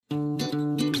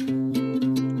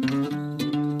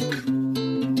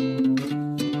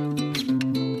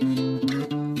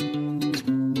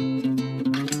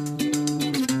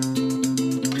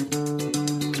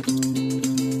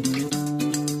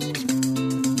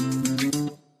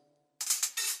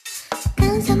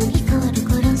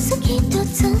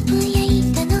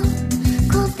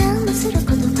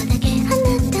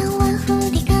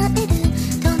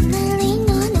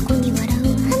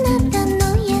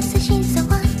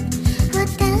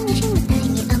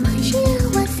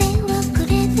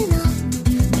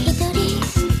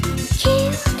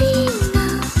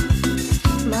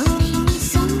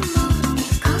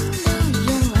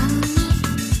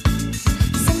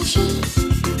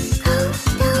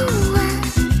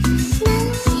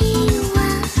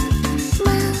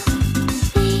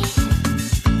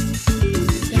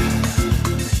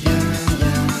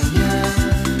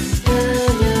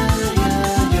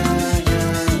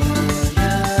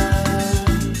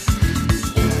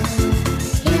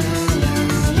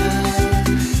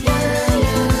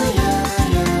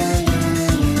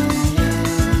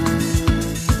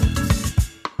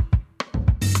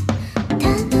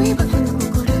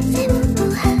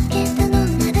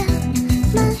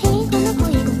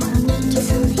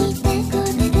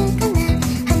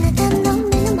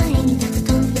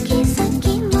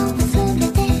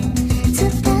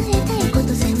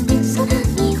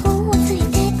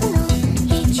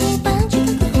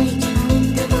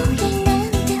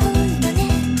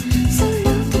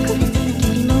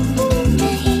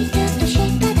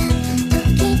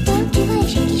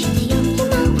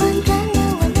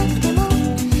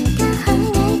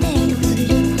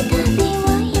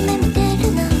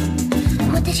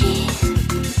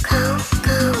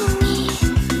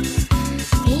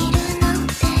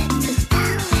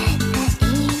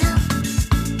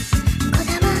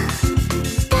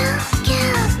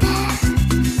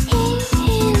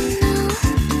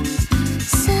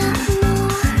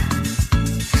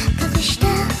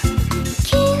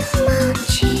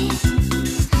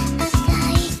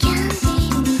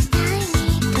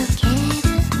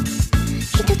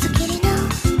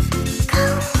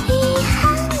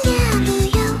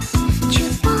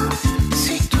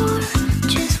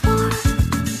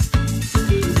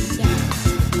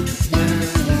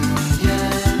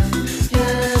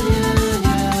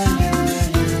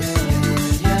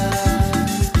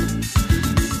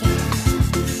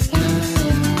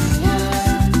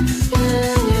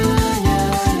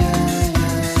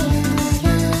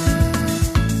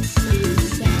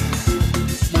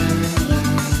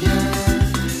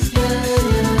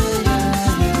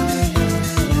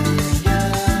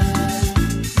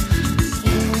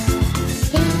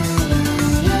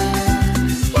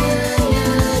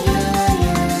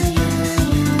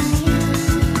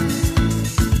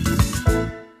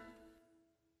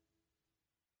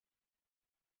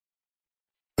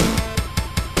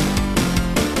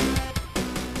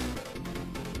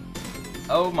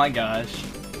Oh my gosh,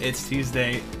 it's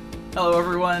Tuesday. Hello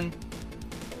everyone.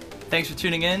 Thanks for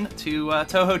tuning in to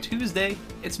Touhou Tuesday.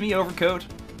 It's me, Overcoat,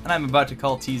 and I'm about to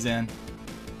call T-Zan.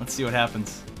 Let's see what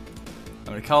happens. I'm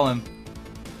gonna call him.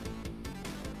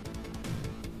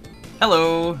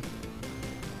 Hello.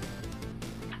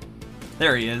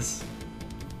 There he is.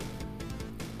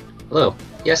 Hello.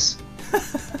 Yes.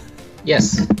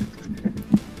 Yes.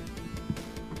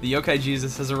 The Yokai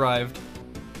Jesus has arrived.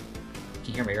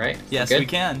 Can you hear me right? Yes, we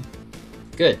can.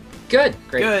 Good. Good.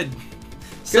 Great. Good.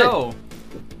 So,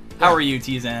 how are you,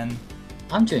 T-Zan?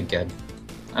 I'm doing good.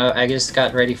 I just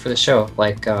got ready for the show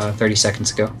like 30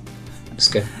 seconds ago. It was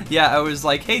good. Yeah, I was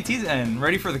like, hey, T-Zan,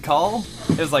 ready for the call?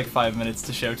 It was like 5 minutes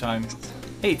to showtime.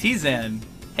 Hey, T-Zan.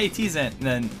 Hey, T-Zan. And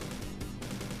then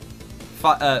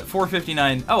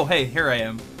 4:59. Oh, hey, here I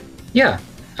am. Yeah,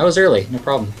 I was early. No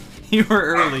problem. You were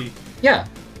early. Yeah.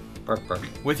 Bark, bark.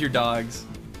 With your dogs.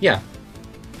 Yeah.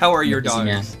 How are your Busy dogs?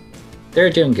 man. They're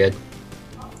doing good.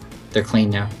 They're clean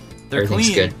now. They're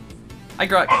Everything's clean. good.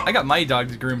 I got my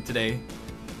dogs groomed today.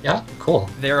 Yeah, cool.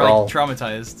 They're like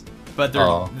traumatized, but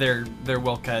they're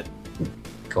well cut.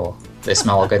 Cool. They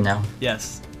smell all good now?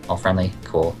 Yes. All friendly?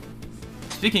 Cool.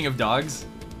 Speaking of dogs,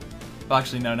 well,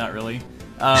 actually no, not really.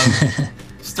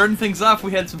 Starting things off,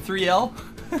 we had some 3L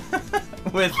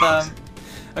with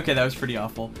okay, that was pretty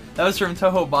awful. That was from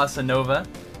Touhou Bossa Nova.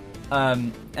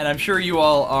 And I'm sure you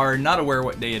all are not aware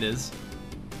what day it is.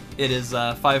 It is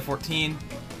 5/14.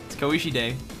 It's Koishi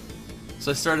Day.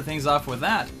 So I started things off with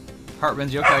that.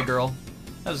 Hartman's Yokai Girl.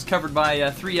 That was covered by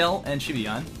 3L and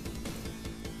Shibian.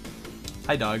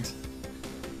 Hi, dogs.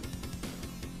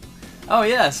 Oh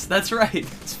yes, that's right.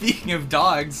 Speaking of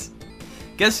dogs,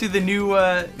 guess who the new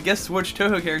guess which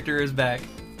Touhou character is back?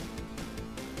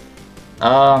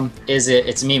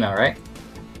 It's Mima, right?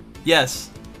 Yes.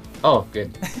 Oh,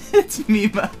 good. It's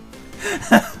Mima.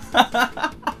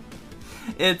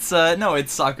 It's no,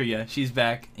 it's Sakuya. She's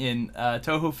back in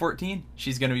Touhou 14.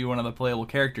 She's gonna be one of the playable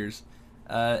characters,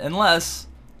 unless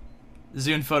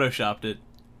Zune photoshopped it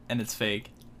and it's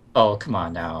fake. Oh, come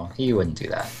on now. You wouldn't do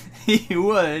that. He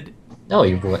would. No,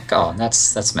 you would. Oh,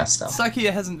 that's messed up.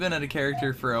 Sakia hasn't been at a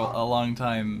character for a long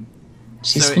time,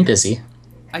 She's so been busy.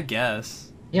 I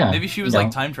guess Yeah, maybe she was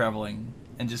like time traveling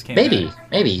and just came back.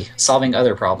 maybe solving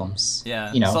other problems.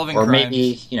 Yeah, You know, solving or crimes.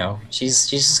 maybe she's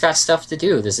just got stuff to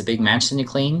do. There's a big mansion to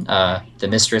clean. The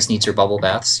mistress needs her bubble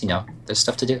baths. There's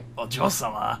stuff to do.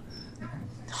 Ojo-sama.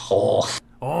 Oh,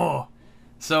 Oh,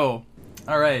 so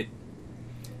all right.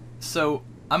 So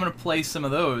I'm gonna play some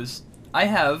of those. I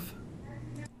have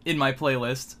in my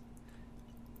playlist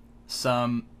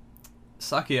some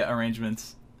Sakia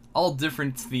arrangements, all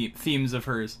different themes of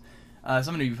hers. So I'm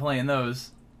gonna be playing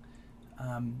those.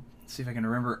 Let's see if I can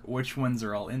remember which ones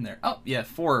are all in there. Oh yeah,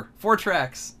 four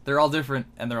tracks. They're all different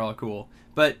and they're all cool.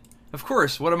 But of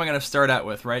course, what am I gonna start out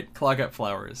with? Right, Clock Up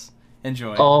Flowers.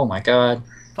 Enjoy. oh my God.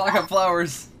 Clock Up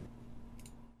Flowers.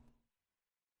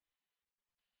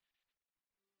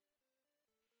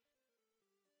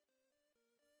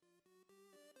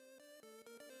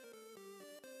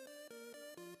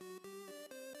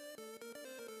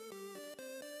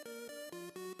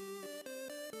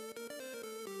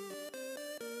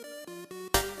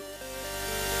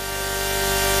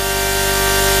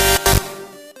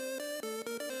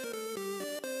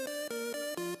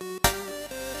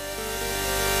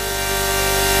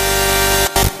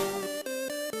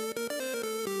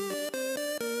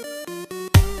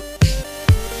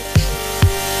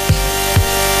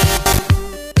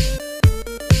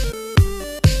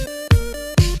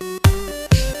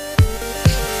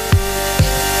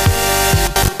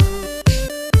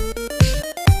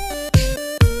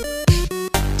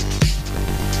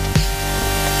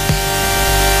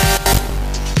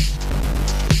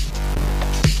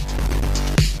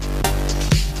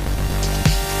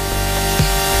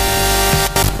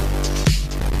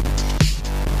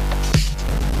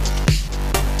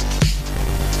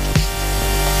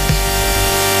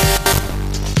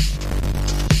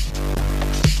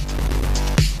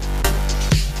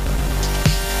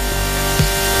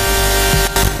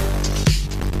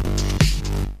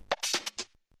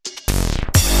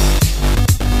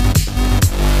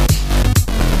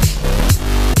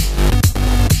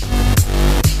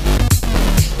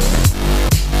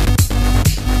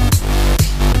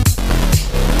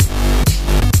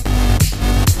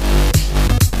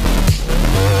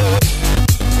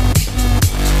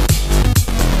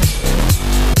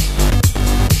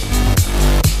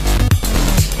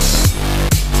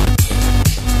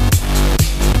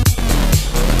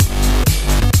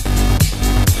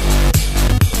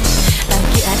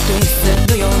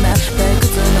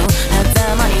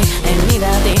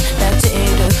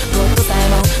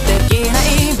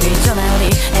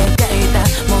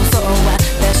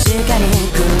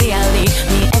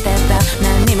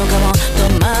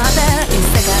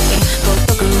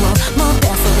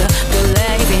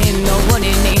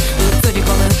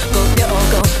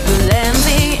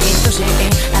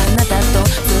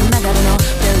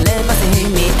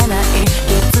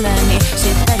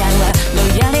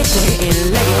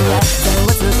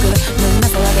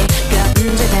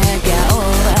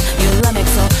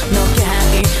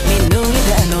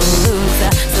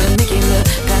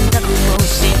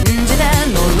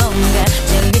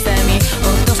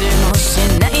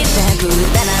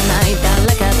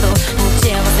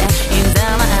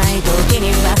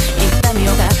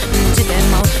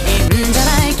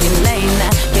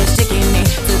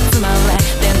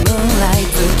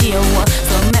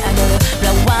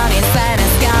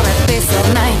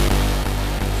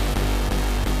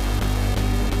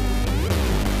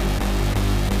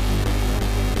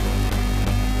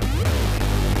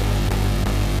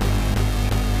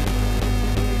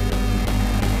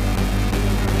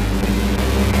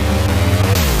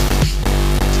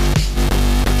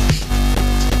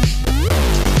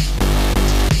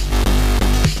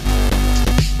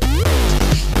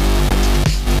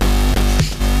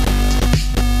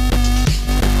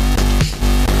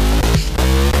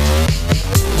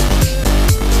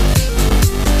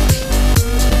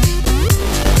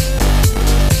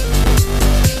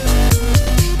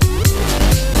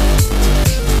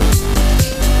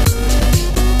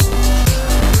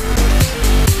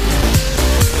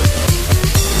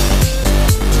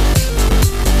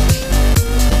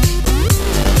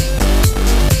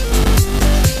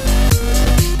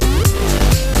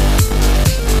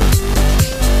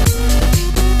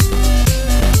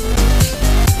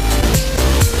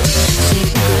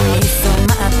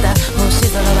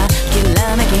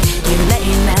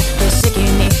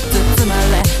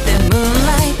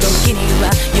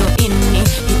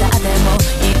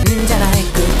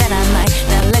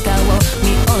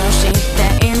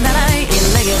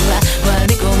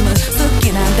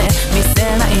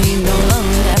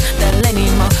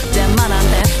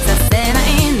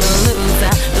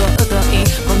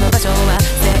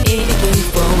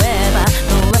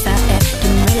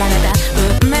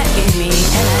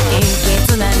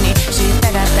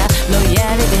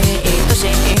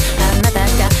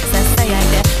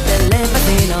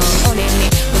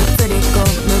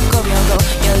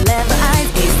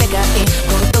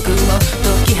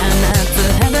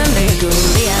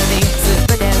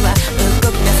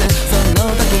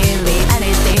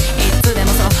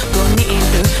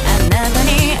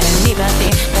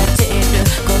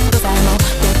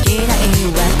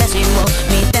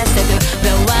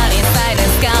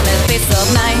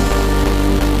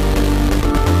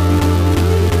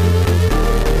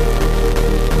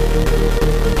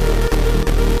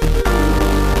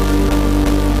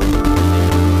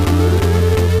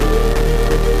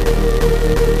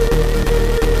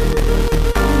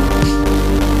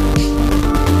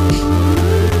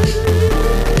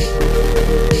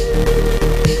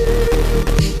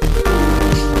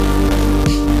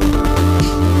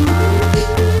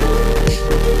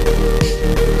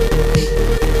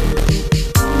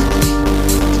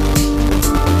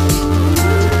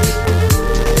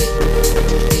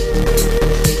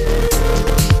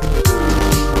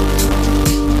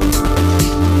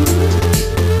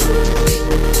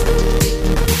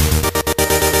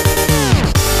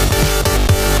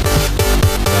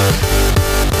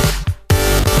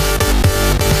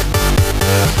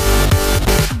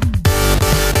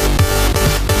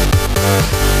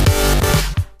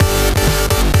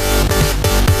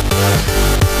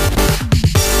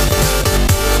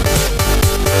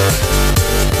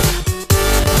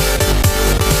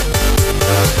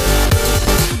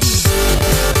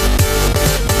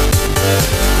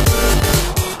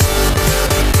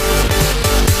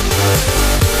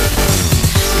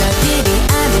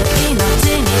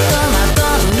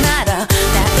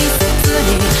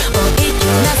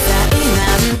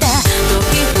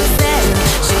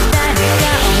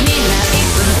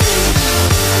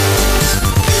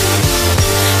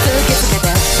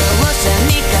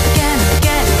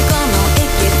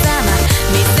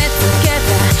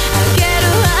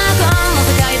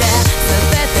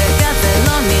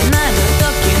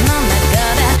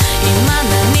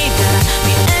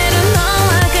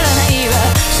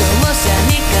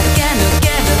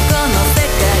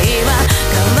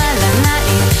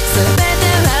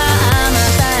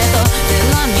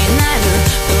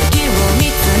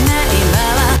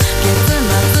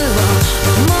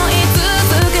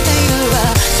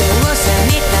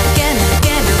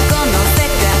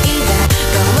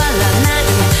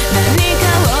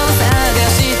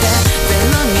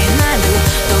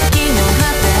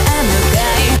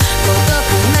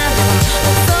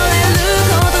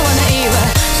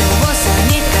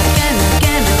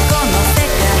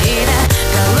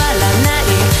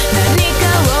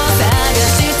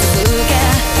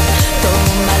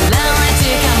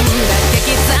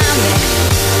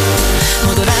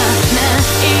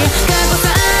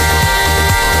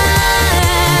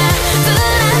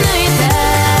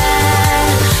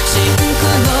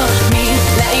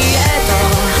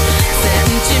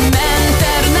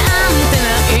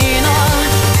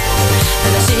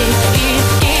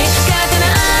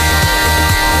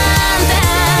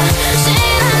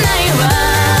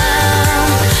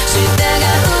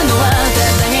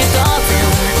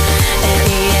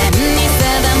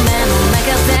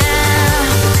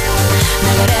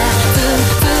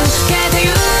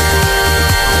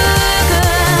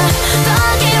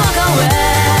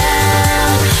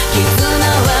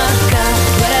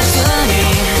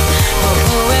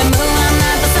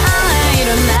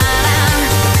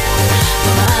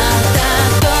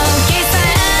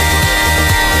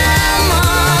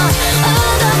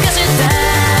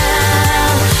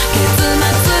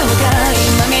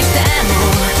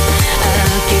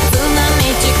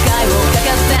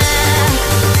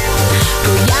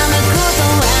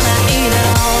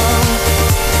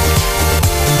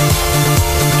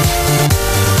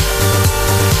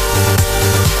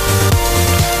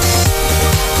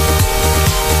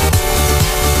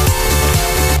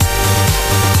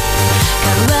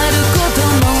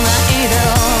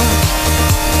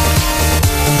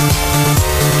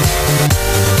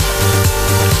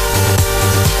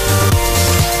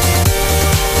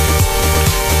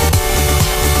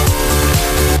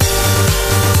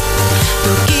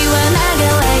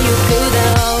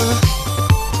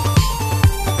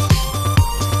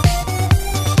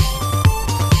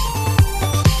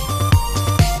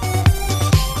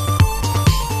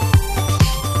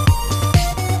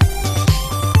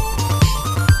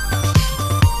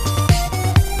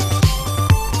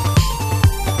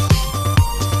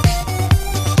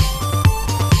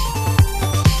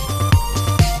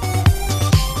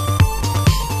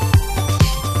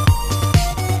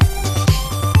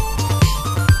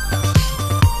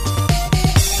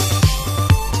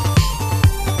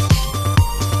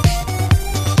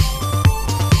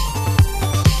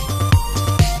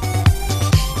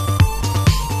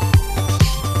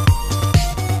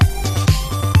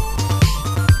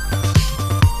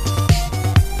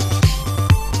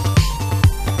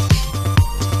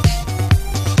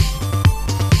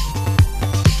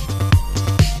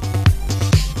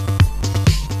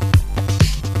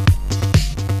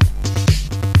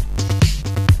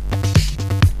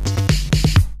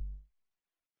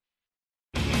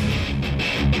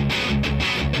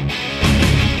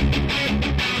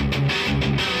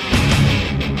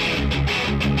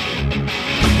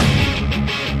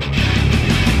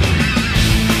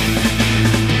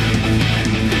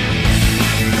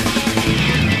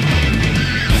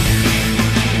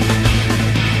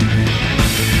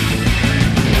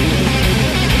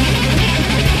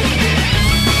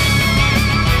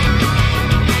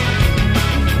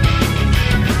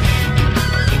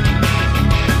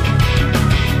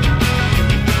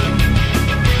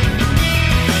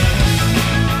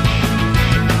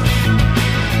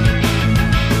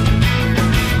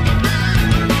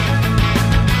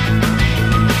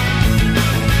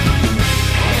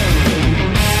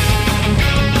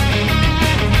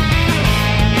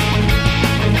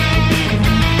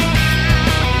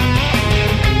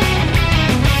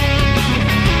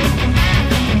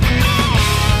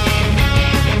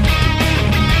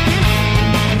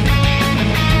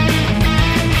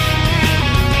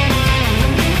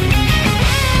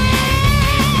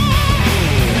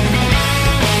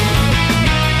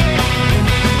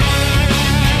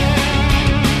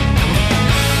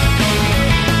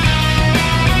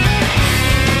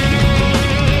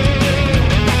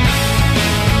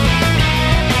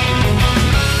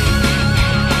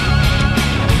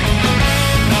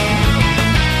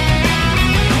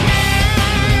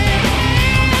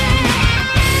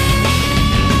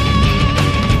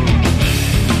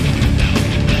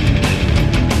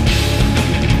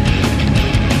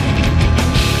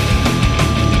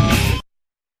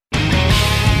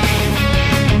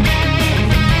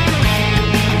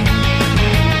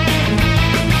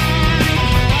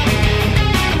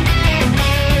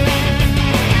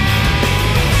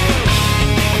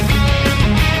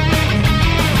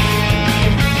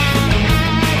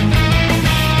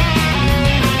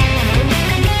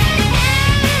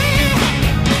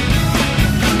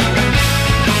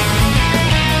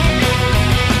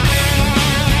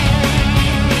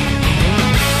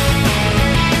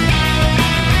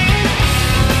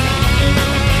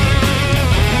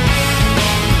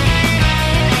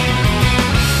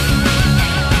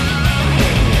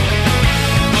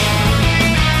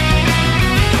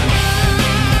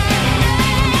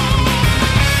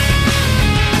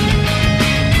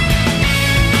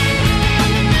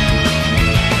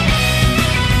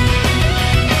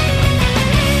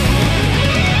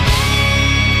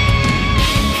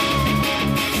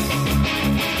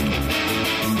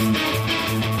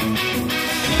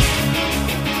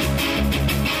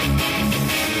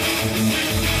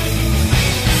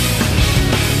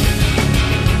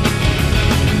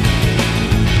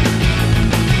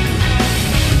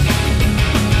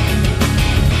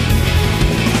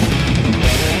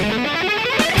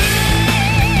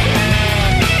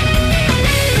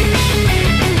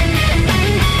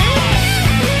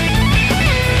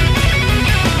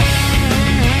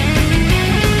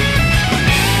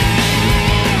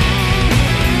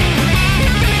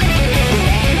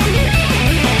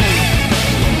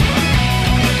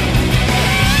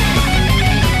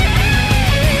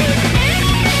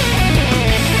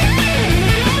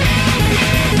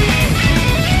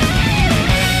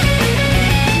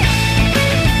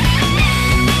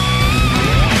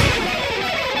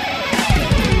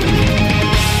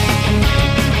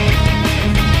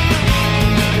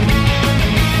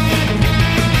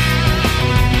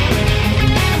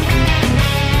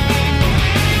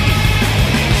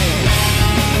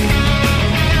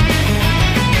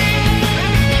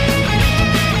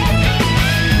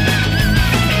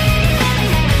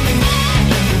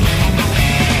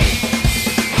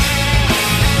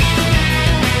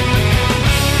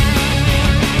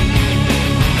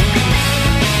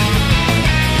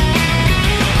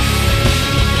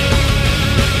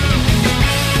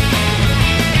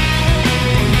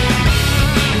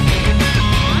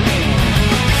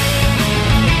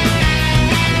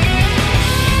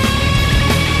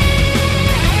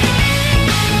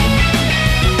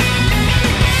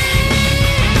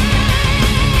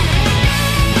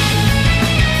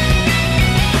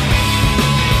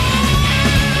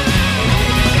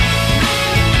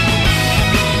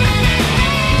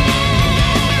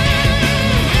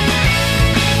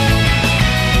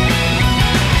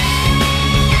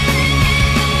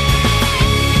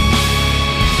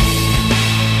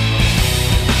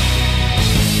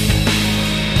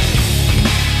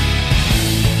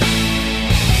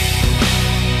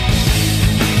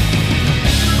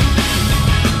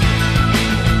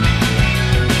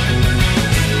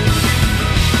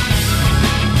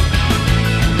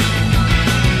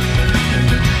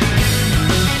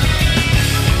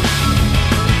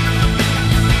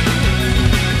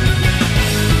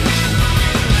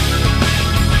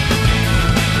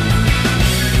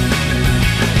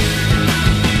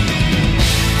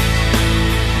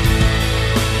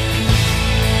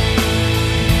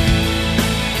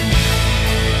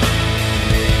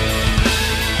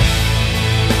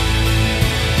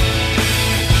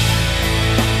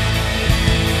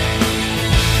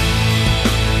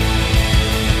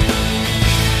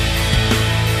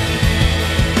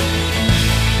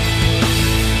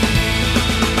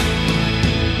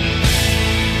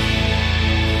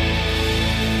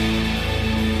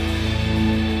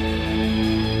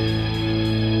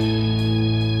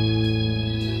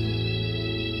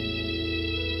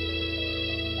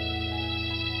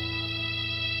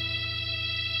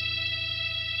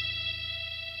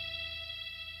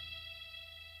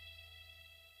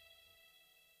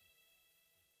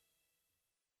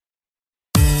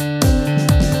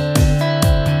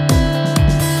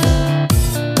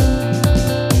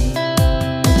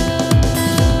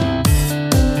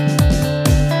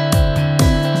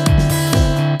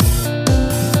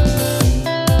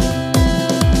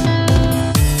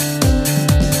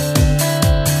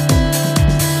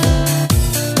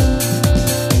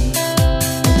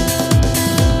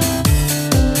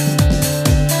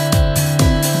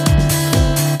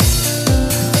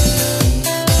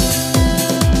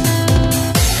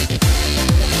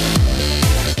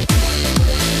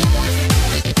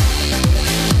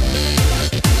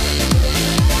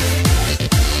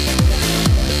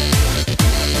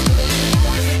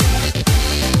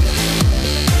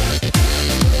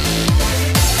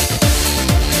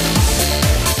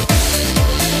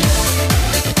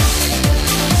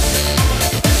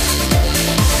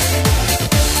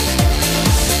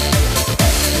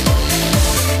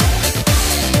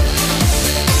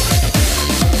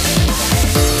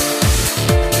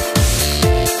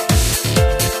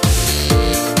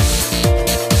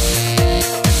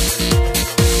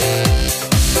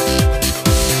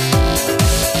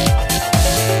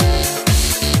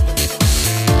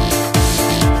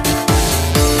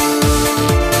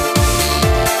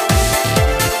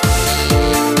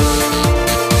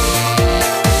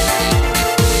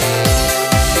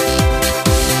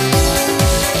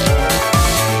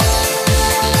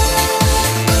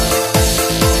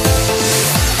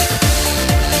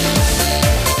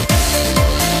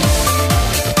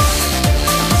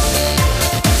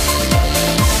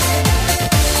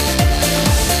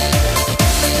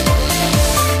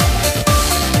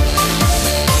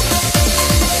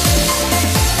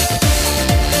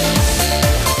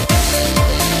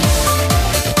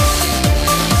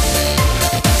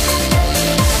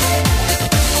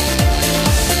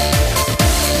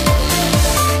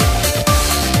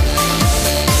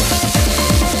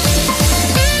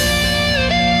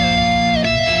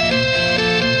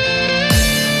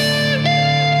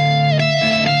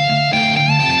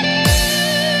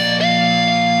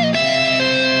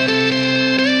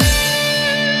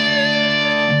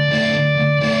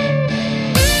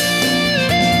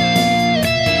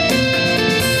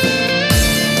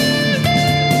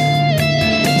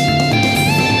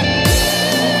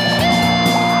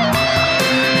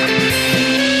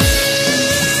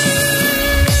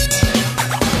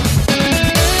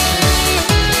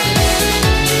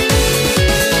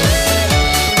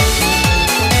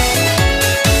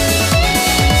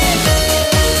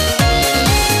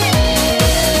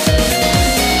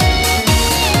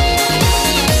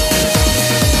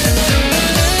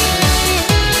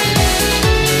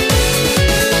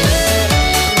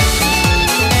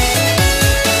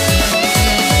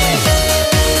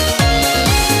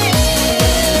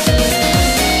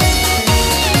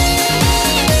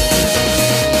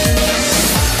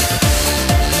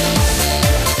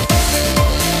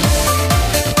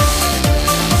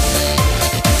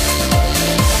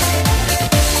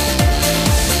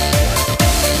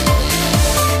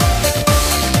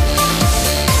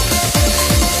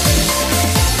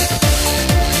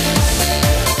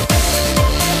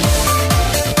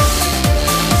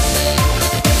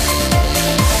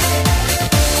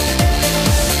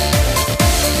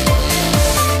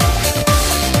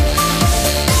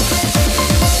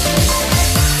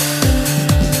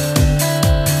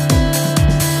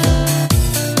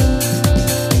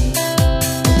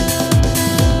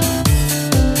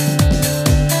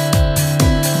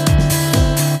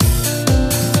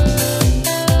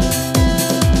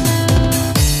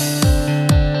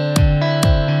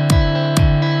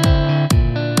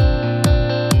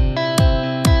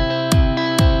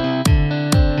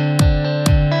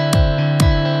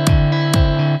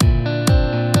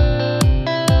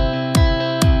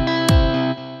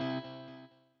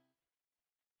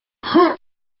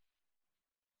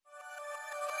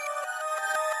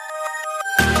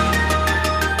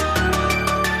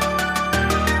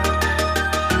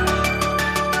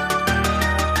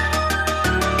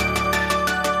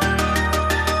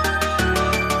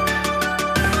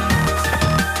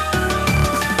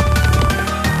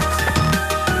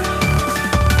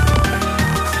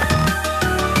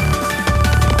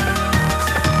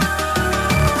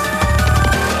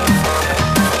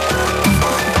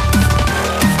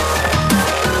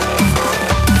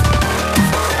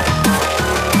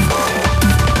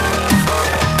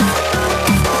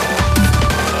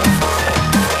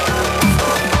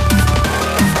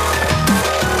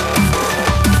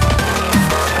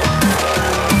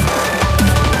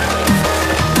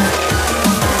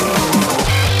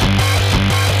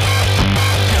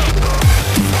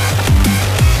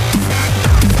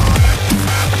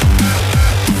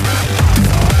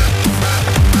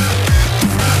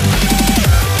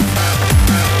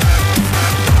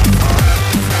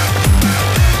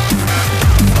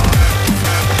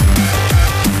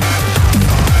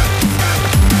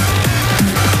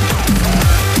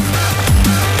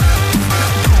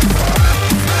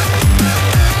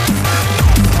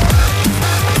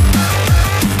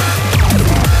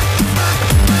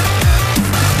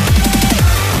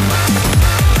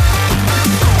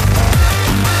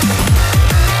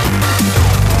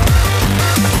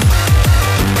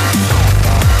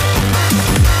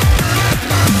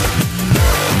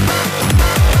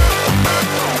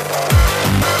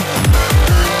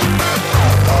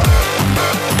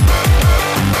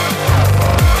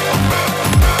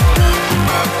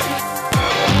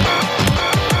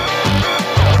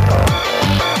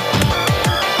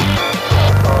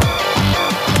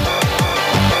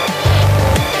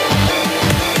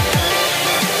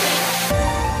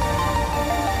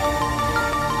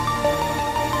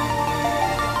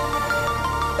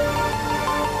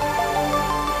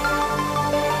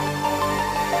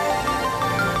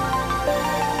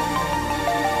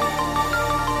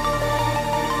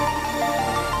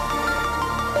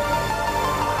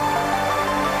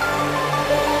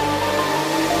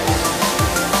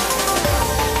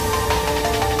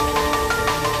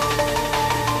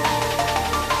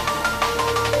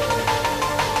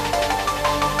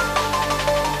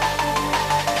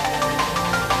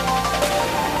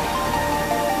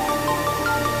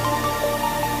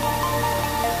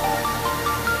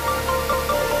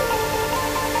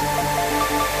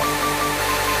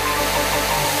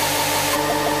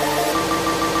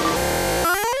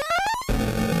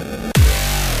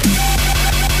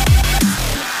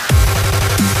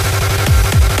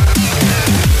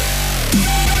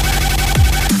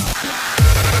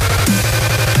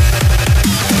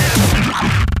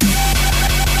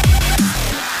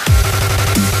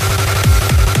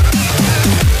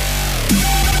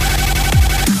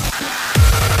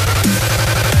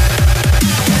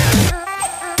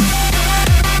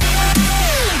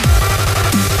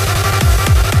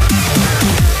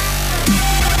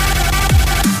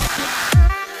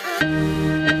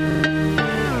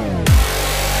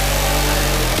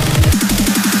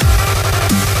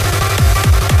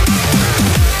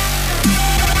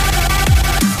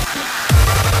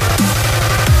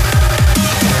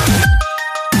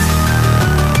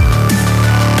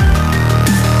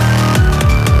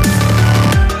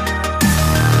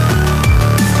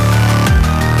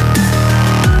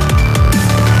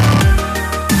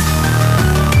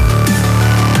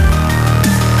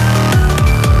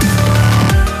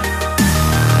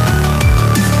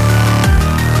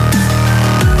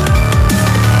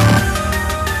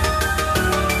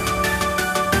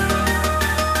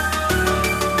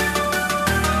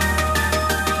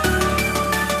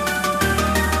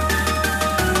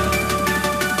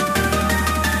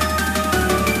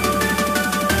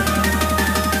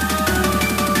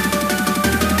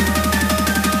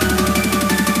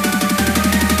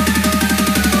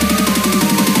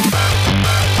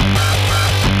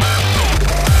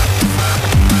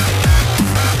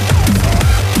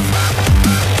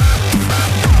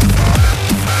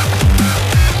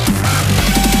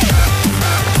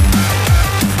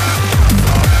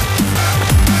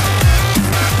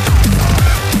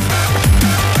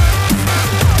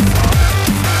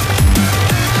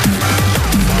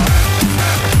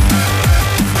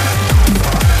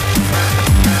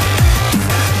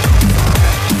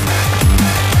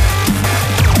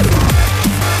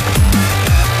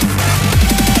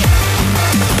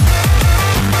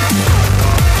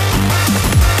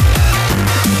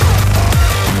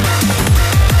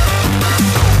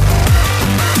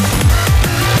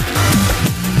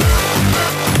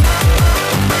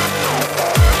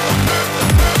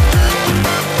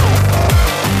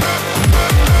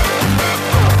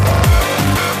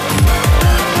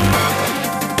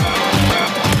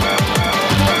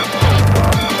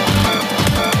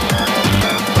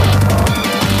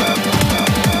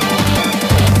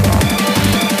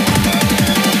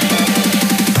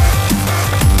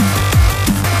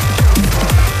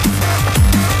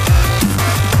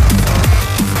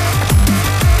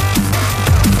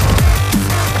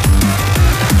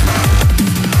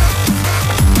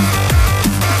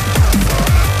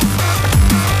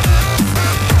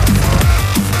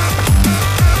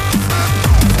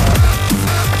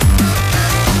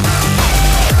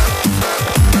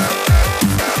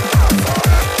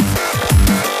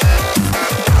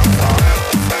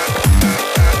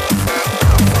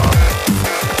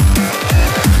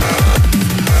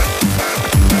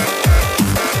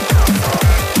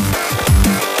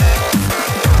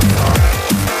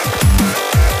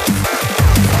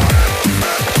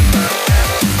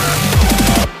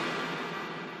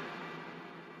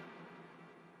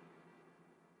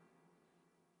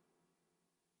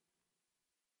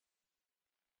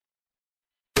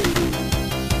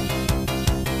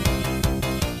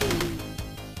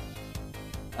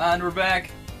 And we're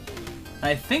back.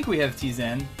 I think we have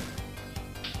T-Zen.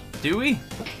 Do we?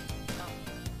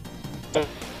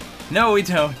 No, we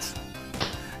don't.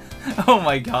 Oh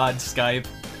my god, Skype.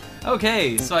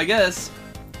 Okay, so I guess...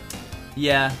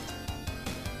 Yeah.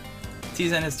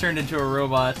 T-Zen has turned into a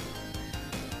robot.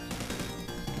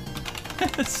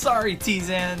 Sorry,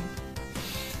 T-Zen.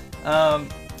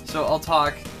 So I'll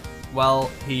talk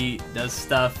while he does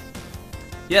stuff.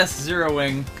 Yes, Zero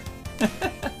Wing.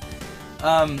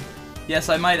 Yes,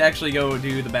 I might actually go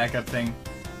do the backup thing.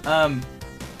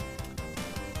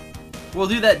 We'll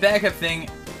do that backup thing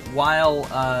while,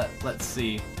 let's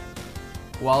see,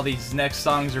 while these next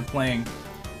songs are playing.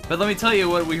 But let me tell you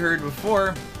what we heard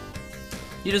before.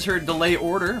 You just heard Delay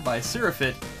Order by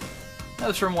Seraphit. That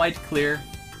was from White Clear.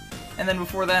 And then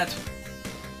before that,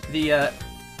 the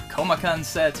Komakan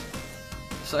set,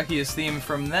 Sakuya's theme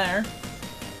from there.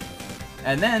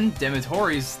 And then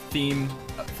Demitori's theme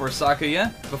for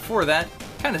Sakuya. Before that,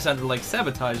 kind of sounded like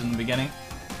Sabotage in the beginning.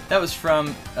 That was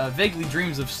from Vaguely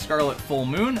Dreams of Scarlet Full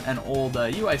Moon, an old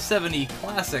UI-70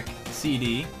 classic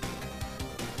CD.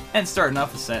 And starting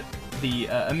off the set, the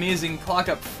amazing Clock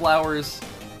Up Flowers,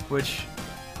 which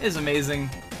is amazing.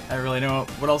 I don't really know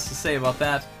what else to say about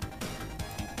that.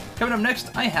 Coming up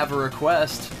next, I have a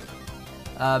request.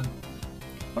 One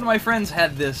of my friends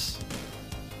had this.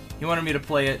 He wanted me to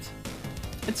play it.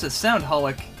 It's a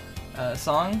Soundholic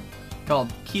song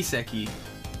called Kiseki.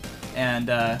 And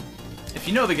if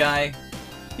you know the guy,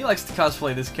 he likes to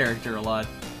cosplay this character a lot.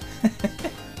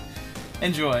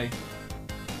 Enjoy.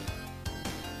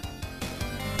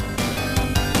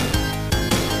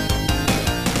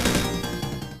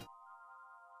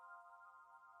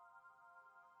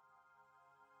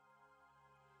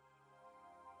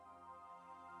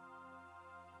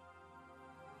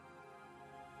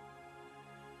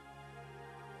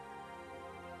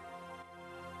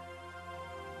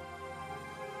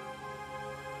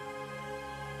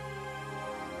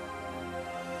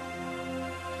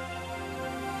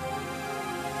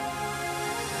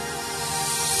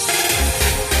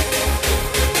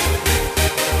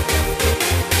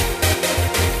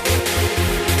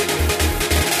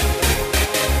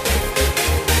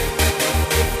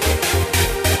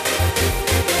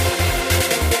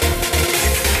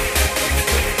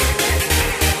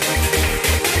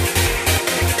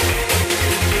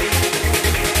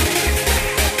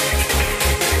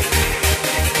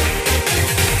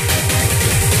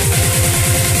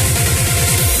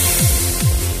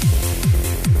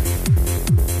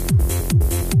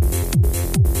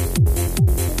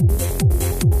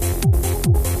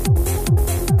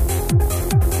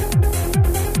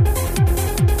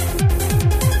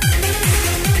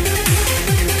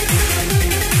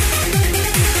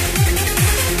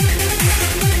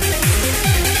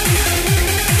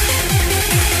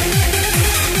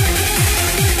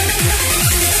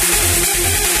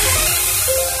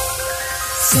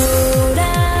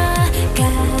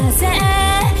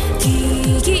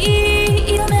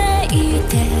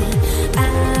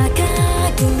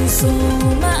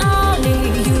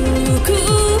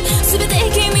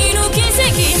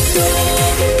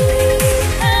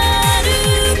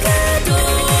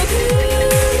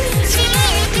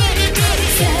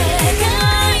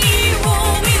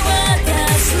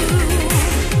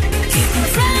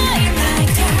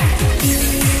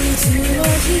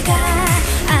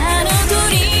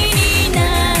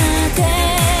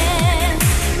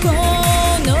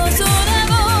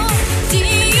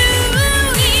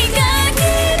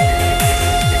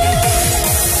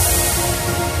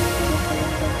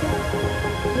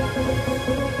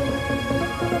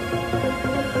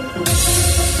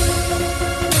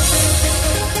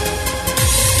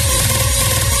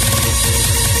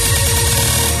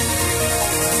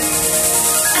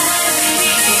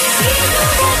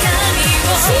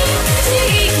 See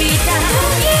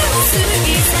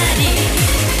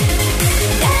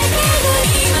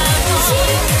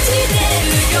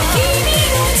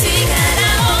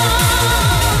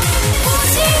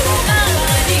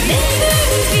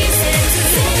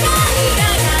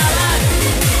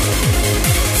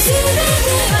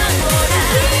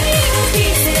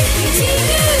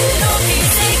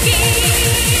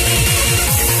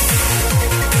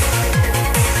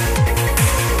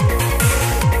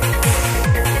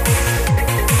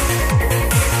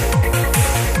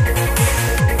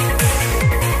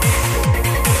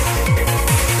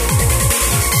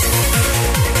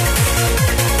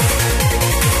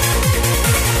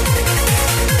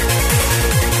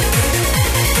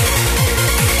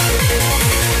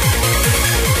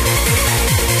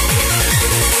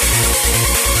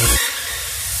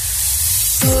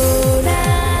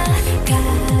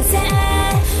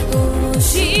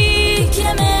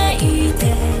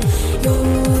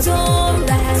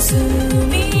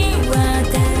み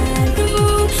渡る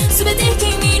すべて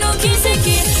君の奇跡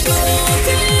遠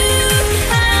く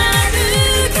遥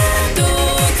か遠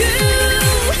く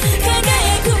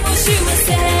輝く星は世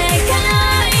界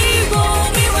を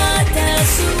見渡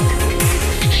す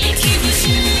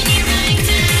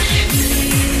い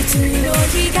つの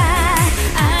日か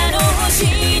あの星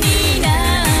にな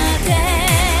って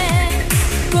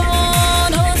こ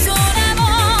の空も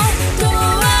永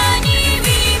遠に見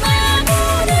守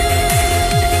る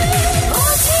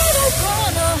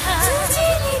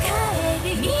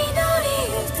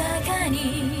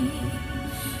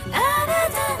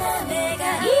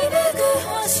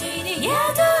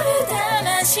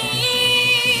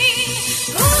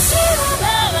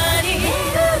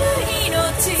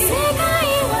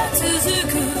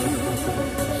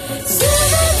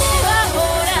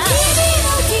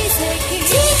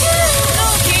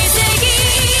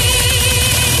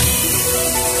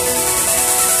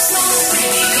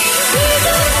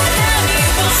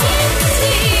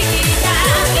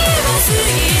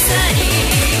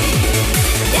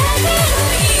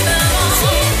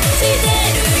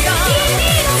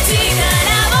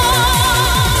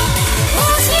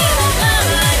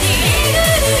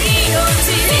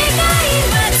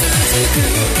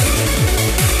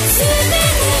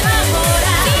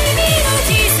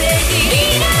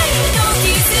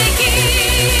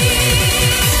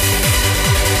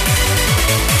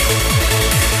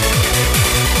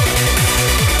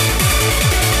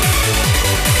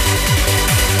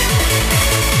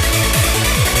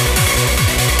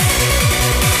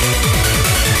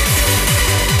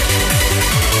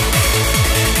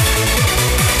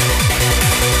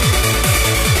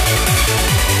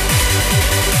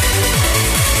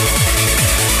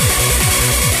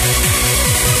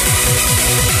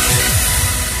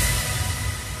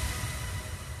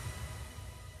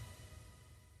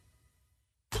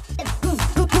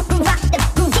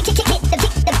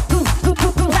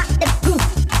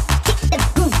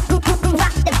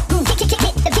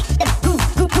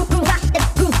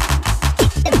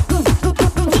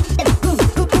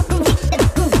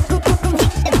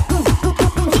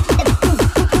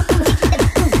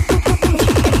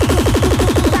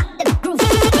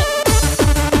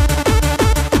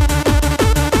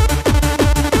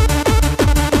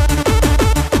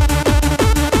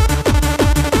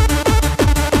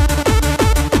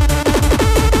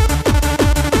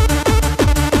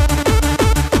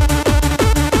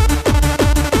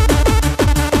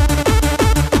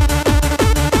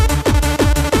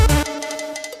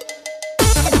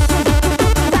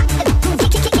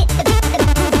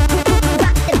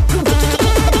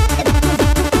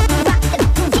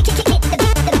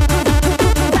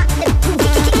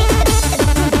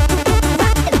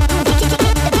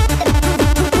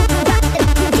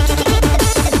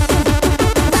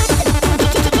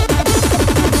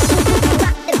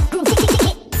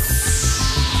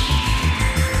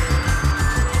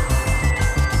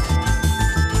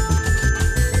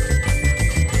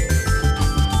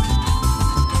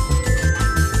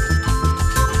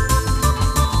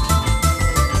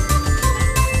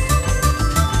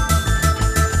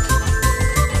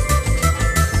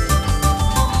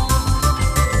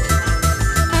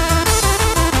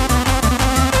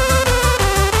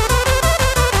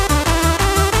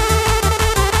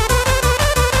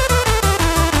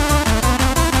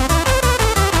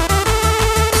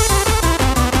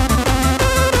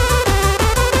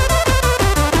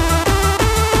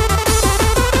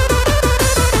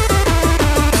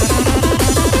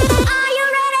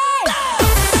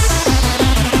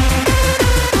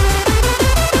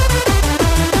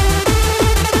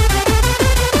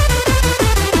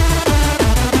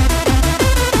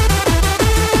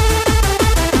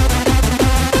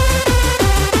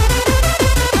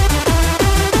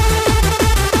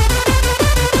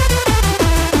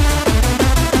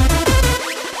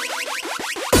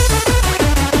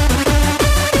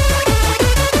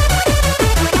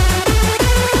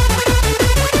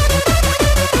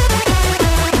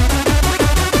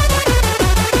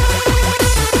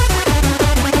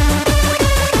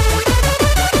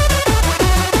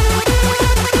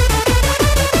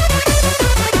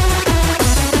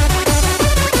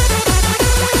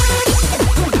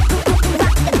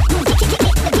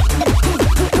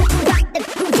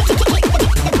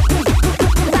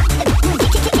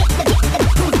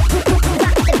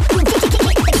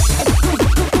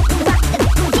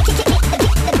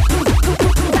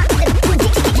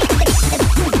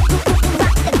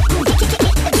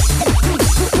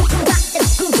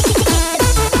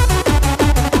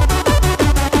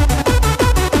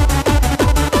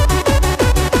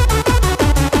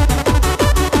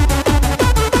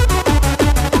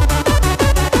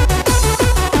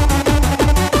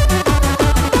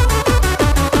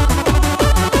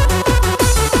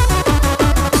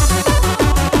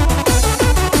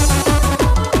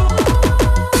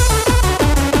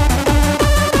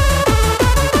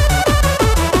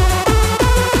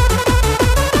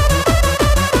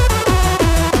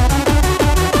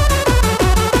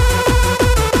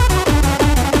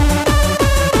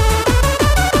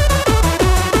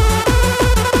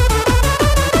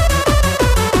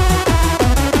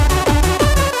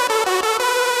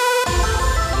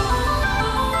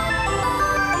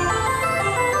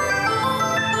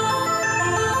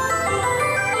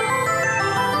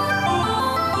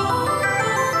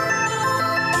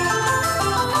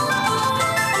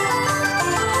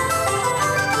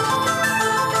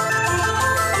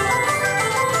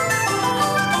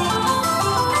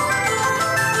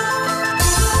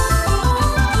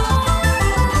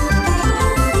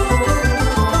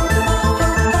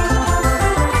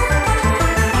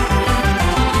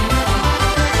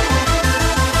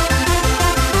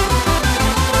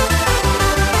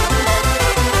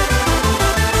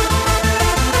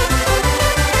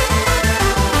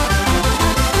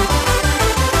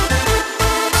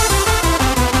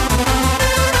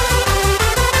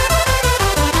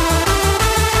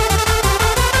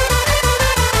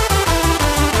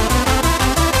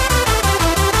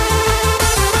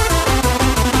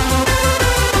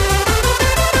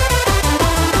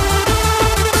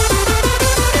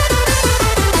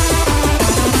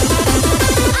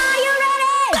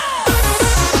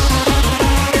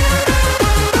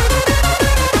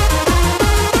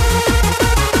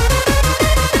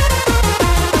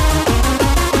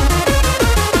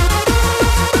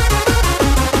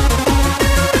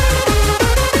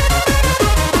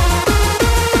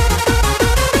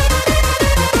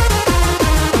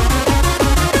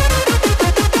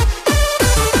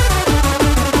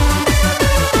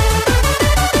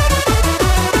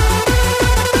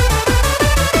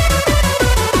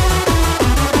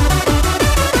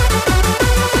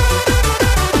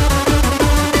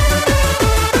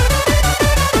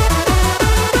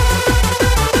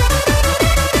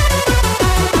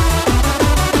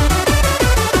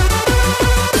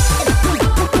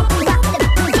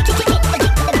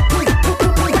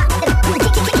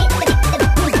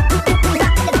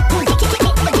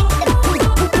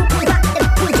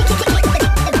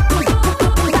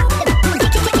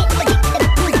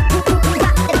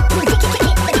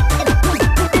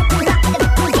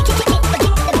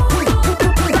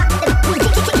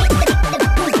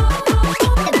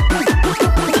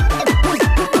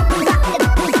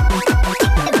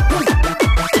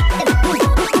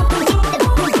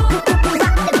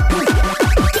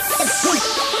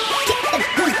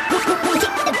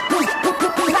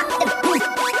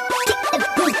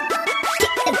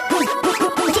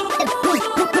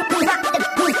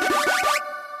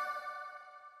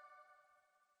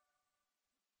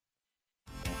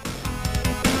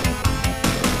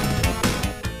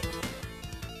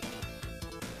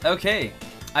Okay,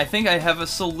 I think I have a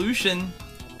solution.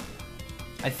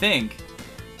 I think.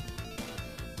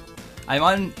 I'm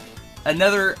on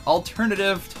another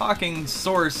alternative talking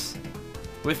source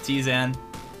with Tizan.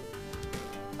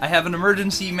 I have an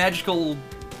emergency magical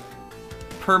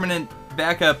permanent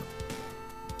backup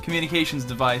communications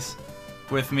device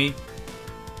with me.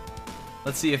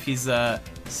 Let's see if he's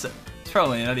it's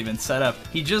probably not even set up.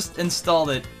 He just installed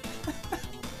it.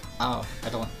 Oh, I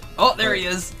don't. Oh, there he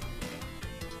is.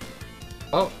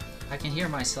 Oh, I can hear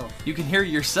myself. You can hear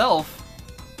yourself.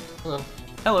 Hello.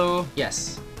 Hello.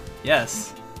 Yes.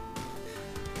 Yes.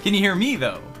 Can you hear me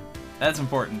though? That's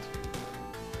important.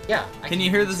 Yeah. Can you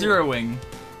hear the Zero Wing?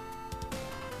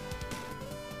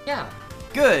 Yeah.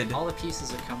 Good. All the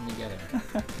pieces are coming together.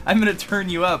 I'm gonna turn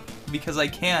you up because I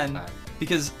can. Alright.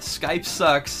 Because Skype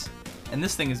sucks, and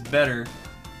this thing is better.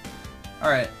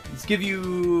 Alright, let's give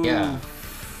you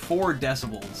 4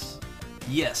 decibels.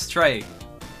 Yes, try.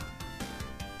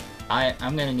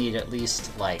 I'm gonna need at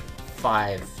least like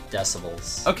 5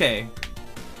 decibels. Okay.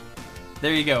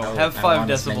 There you go. Have 5 I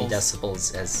want decibels. as many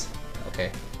decibels as.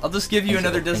 Okay. I'll just give you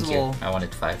another Thank you. decibel. I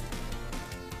wanted 5.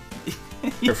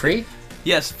 For free?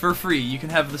 Yes, for free. You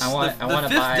can have the 5th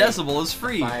decibel is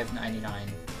free.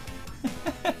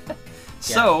 $5.99.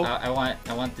 So I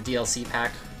want the DLC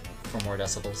pack for more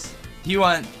decibels. you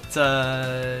want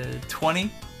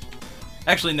 20?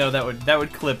 Actually, no. That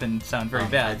would clip and sound very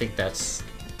bad. I think that's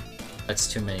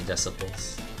too many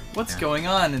decibels. What's going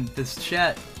on in this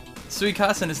chat?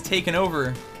 Suikasen has taken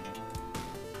over.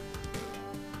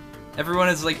 Everyone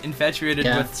is like infatuated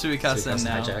with Suikasen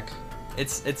now. Hijack.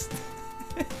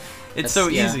 It's so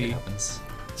easy. It happens.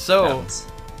 So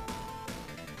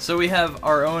we have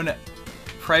our own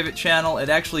private channel. It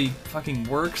actually fucking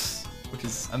works, which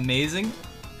is amazing.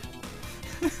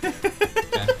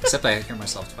 Except I hear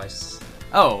myself twice.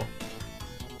 Oh,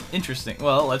 interesting.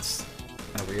 Well, let's.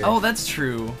 Kinda weird. Oh, that's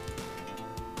true.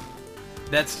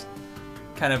 That's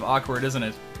kind of awkward, isn't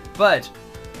it? But,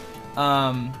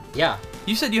 yeah.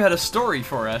 you said you had a story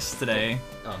for us today.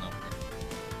 Oh no.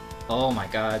 Oh my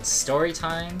God! Story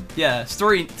time. Yeah,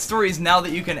 stories now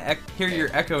that you can hear your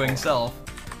echoing self.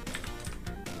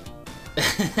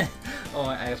 Oh,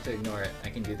 I have to ignore it. I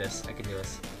can do this.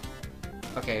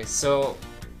 Okay, so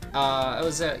I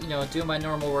was doing my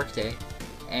normal work day,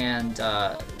 and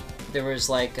there was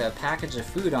like a package of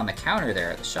food on the counter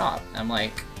there at the shop. I'm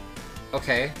like,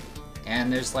 okay,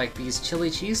 and there's like these chili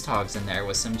cheese dogs in there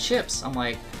with some chips. I'm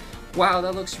like, wow,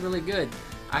 that looks really good.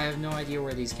 I have no idea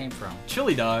where these came from.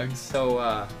 Chili dogs.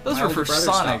 So those my were older for brother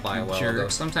Sonic, stopped by a while jerk. ago.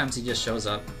 Sometimes he just shows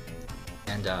up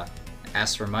and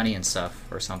asks for money and stuff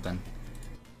or something.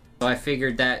 So I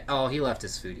figured that, oh, he left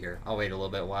his food here. I'll wait a little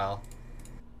bit while.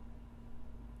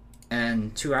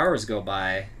 And 2 hours go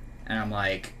by, and I'm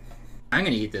like, I'm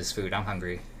gonna eat this food. I'm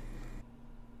hungry.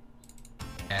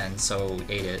 And so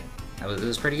ate it. It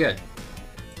was pretty good.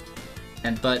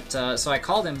 So I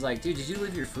called him, like, dude, did you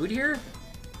leave your food here?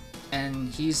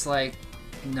 And he's like,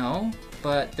 no,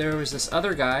 but there was this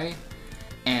other guy.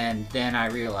 And then I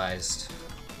realized,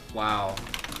 wow,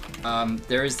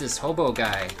 there is this hobo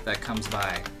guy that comes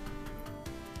by.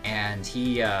 And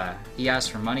he asks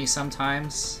for money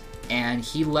sometimes. And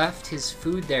he left his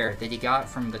food there that he got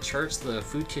from the church, the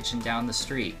food kitchen down the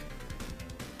street.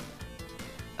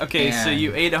 Okay, so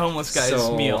you ate a homeless guy's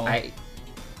meal.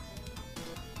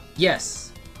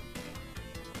 Yes.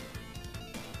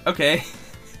 Okay.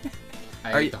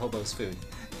 I ate the hobo's food.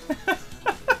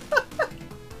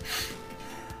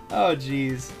 Oh,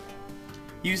 jeez.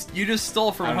 You just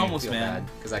stole from a homeless man.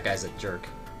 Because that guy's a jerk.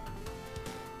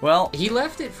 Well, he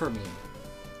left it for me.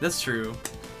 That's true.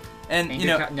 And you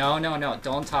know, no,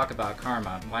 don't talk about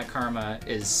karma. My karma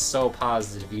is so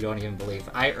positive you don't even believe.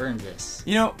 I earned this.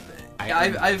 You know,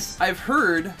 I've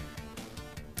heard.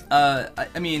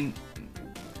 I mean,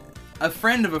 a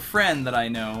friend of a friend that I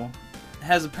know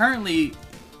has apparently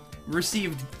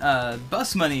received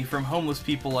bus money from homeless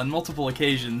people on multiple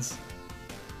occasions,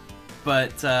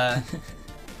 but I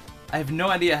have no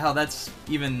idea how that's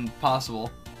even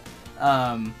possible.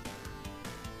 Wow,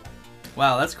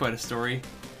 that's quite a story.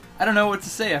 I don't know what to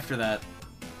say after that.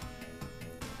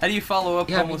 How do you follow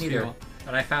up homeless people?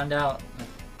 But I found out.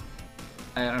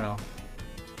 I don't know.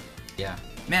 Yeah.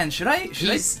 Man, should I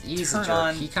He's turn a jerk.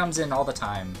 on He comes in all the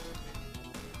time.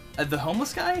 The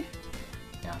homeless guy?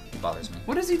 Yeah, he bothers me.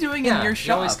 What is he doing in your He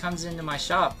shop? always comes into my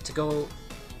shop to go,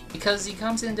 because he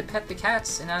comes in to pet the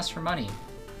cats and ask for money.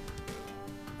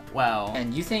 Wow.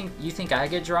 And you think I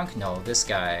get drunk? No, this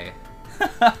guy.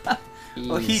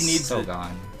 Well, he needs so it.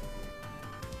 gone.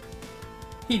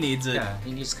 He needs it. Yeah,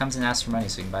 he just comes and asks for money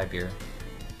so he can buy beer.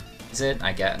 Is it?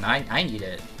 I get, and I need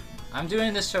it. I'm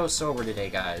doing this show sober today,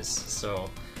 guys. So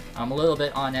I'm a little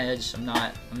bit on edge. I'm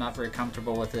not very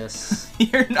comfortable with this.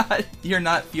 You're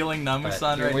not feeling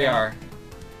Namu-san here right we now. are.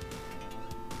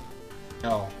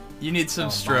 No. You need some No,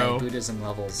 stro. my Buddhism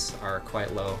levels are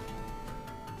quite low.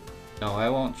 No, I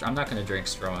won't. I'm not going to drink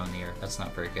stro on the air. That's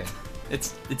not very good. It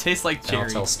tastes like And I'll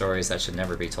cherry. tell stories that should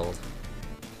never be told.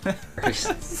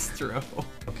 Stro.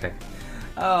 Okay.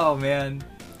 Oh man.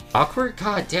 Awkward?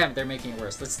 God damn, they're making it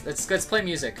worse. Let's play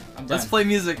music. I'm done. Let's play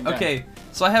music. I'm done. Okay.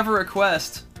 So I have a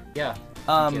request. Yeah.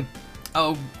 thank you.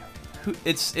 Oh,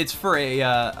 it's for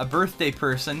a birthday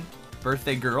person,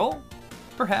 birthday girl,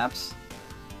 perhaps,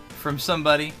 from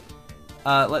somebody.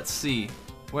 Let's see.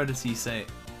 What does he say?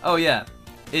 Oh yeah,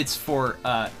 it's for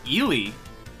Ely.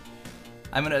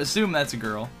 I'm gonna assume that's a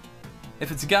girl.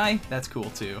 If it's a guy, that's cool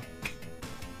too.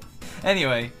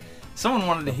 Anyway, someone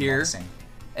wanted to hear Relaxing.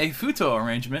 a Futo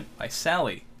arrangement by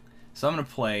Sally. So I'm gonna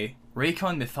play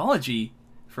Raycon Mythology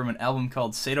from an album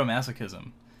called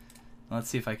Sadomasochism. Let's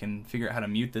see if I can figure out how to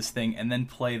mute this thing and then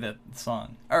play the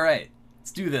song. Alright,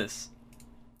 let's do this.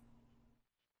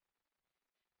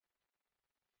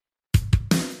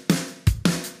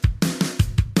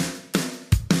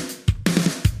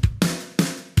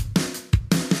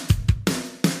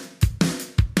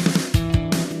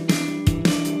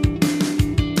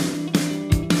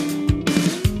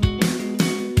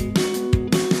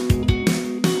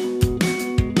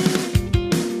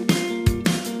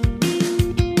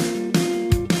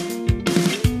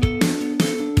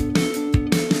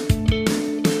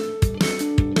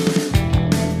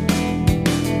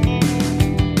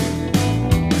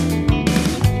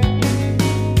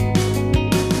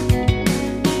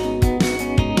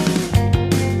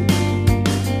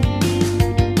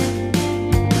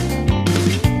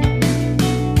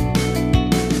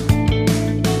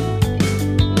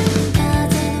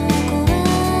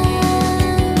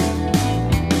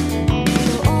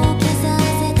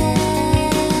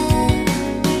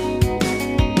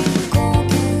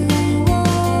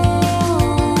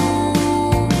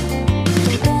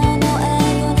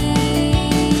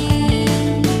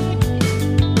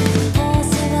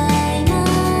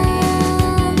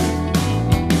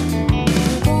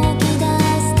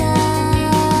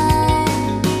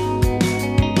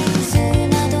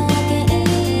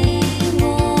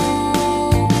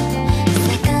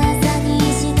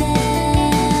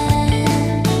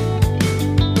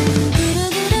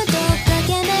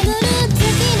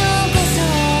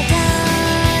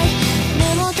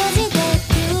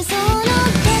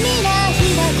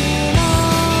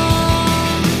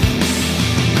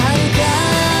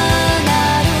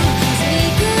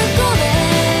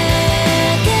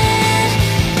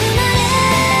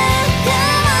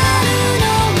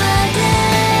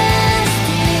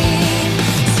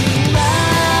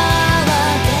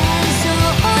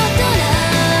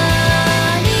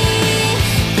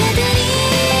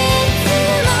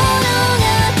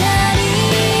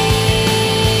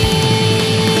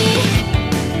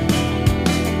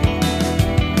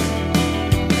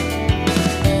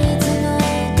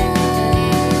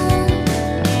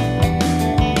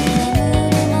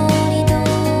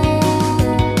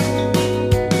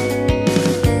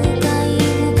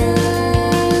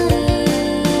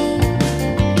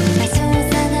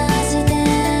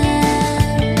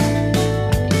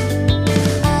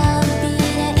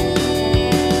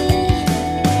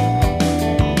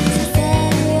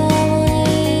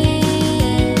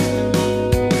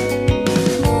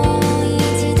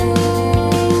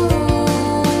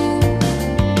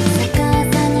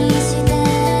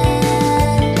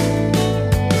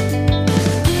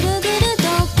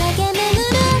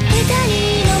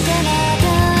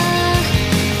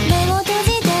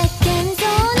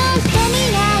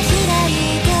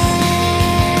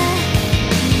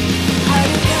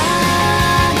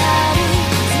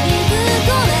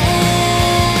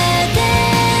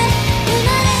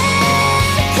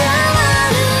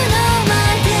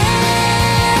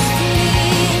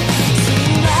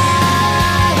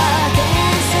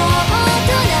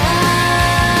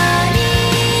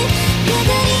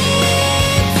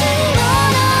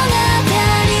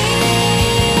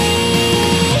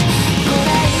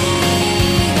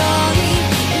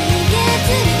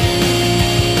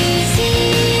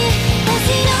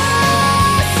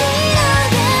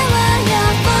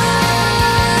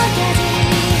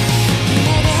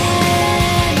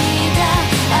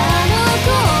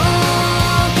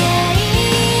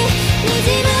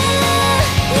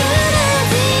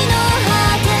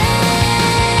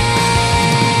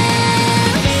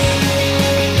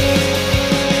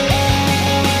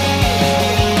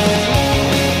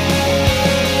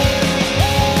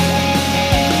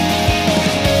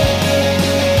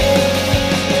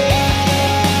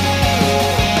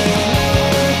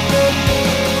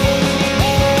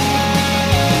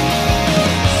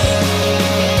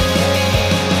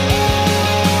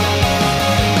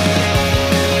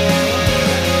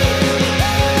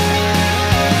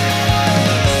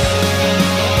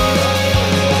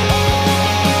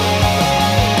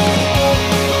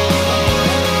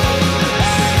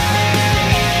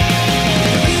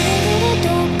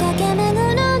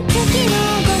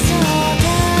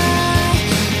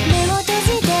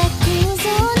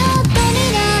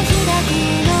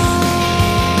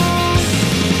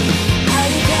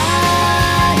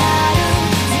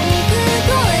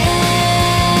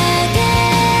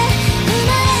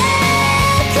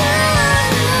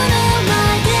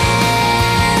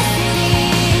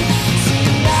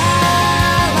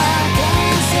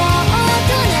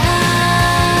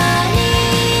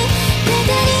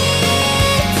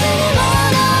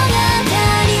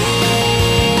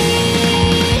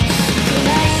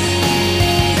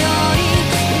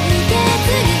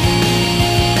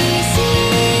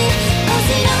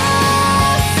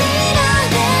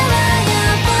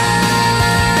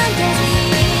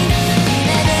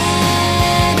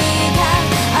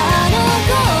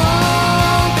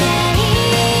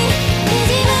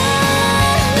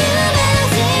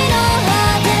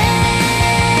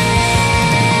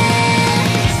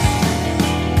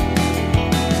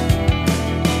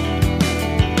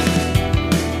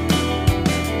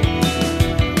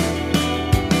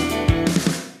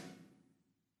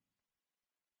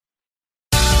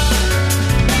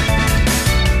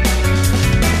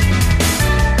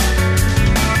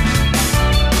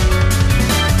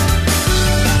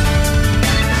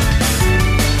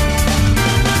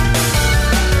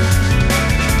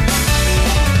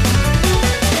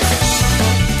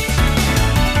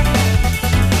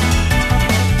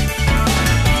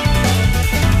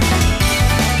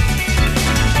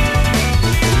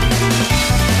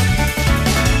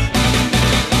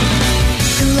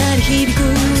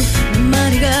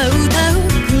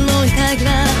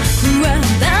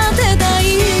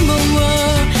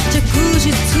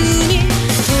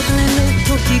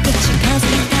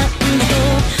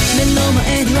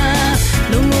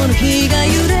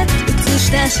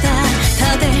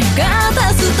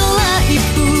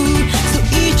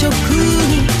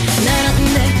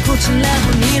 ら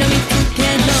を睨みつけ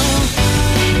ろ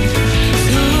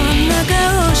そんな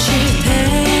顔して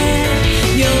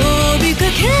呼びか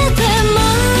けても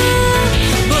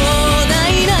膨大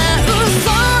な嘘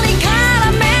に絡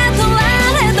め取ら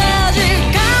れた時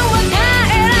間は帰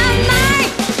らない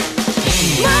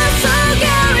まさか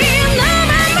りのま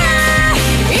ま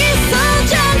いっそ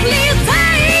ジャンプリタ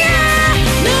イヤ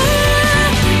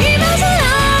今じゃな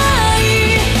い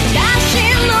出し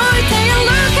抜いてやる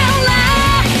から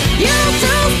You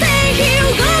to stay here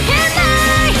動けな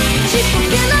いちっぽ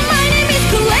けな My name is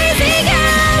Crazy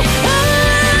Girl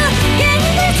現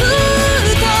実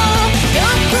と欲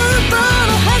望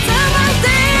の狭間で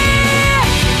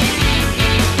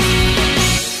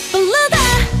バラだ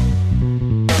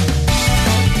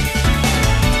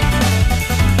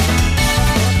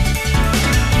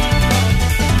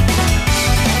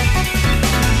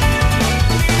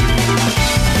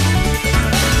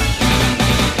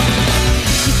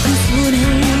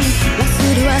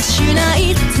忘れはしな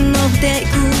い募ってい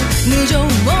く無情の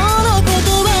言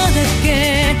葉だけ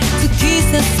突き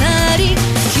刺さり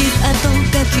傷跡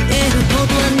が消えるこ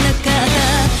とはなかった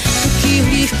時よ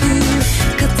り吹く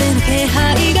風の気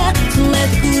配が連れ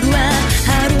てくるわ春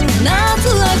夏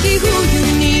秋冬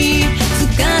に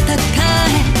姿変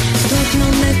え時の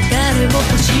流れを教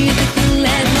えてくれる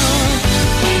の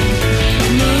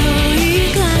もうい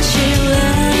いかしら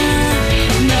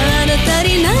まだ足り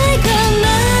ないかな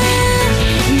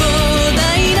膨大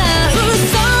な嘘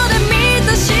で満た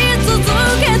し続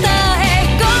けたエ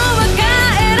ゴは帰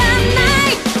らな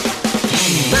い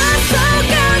まさ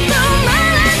か止ま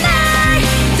らない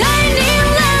第二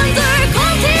ラウンド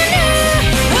Continue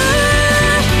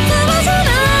飛ばさな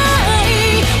い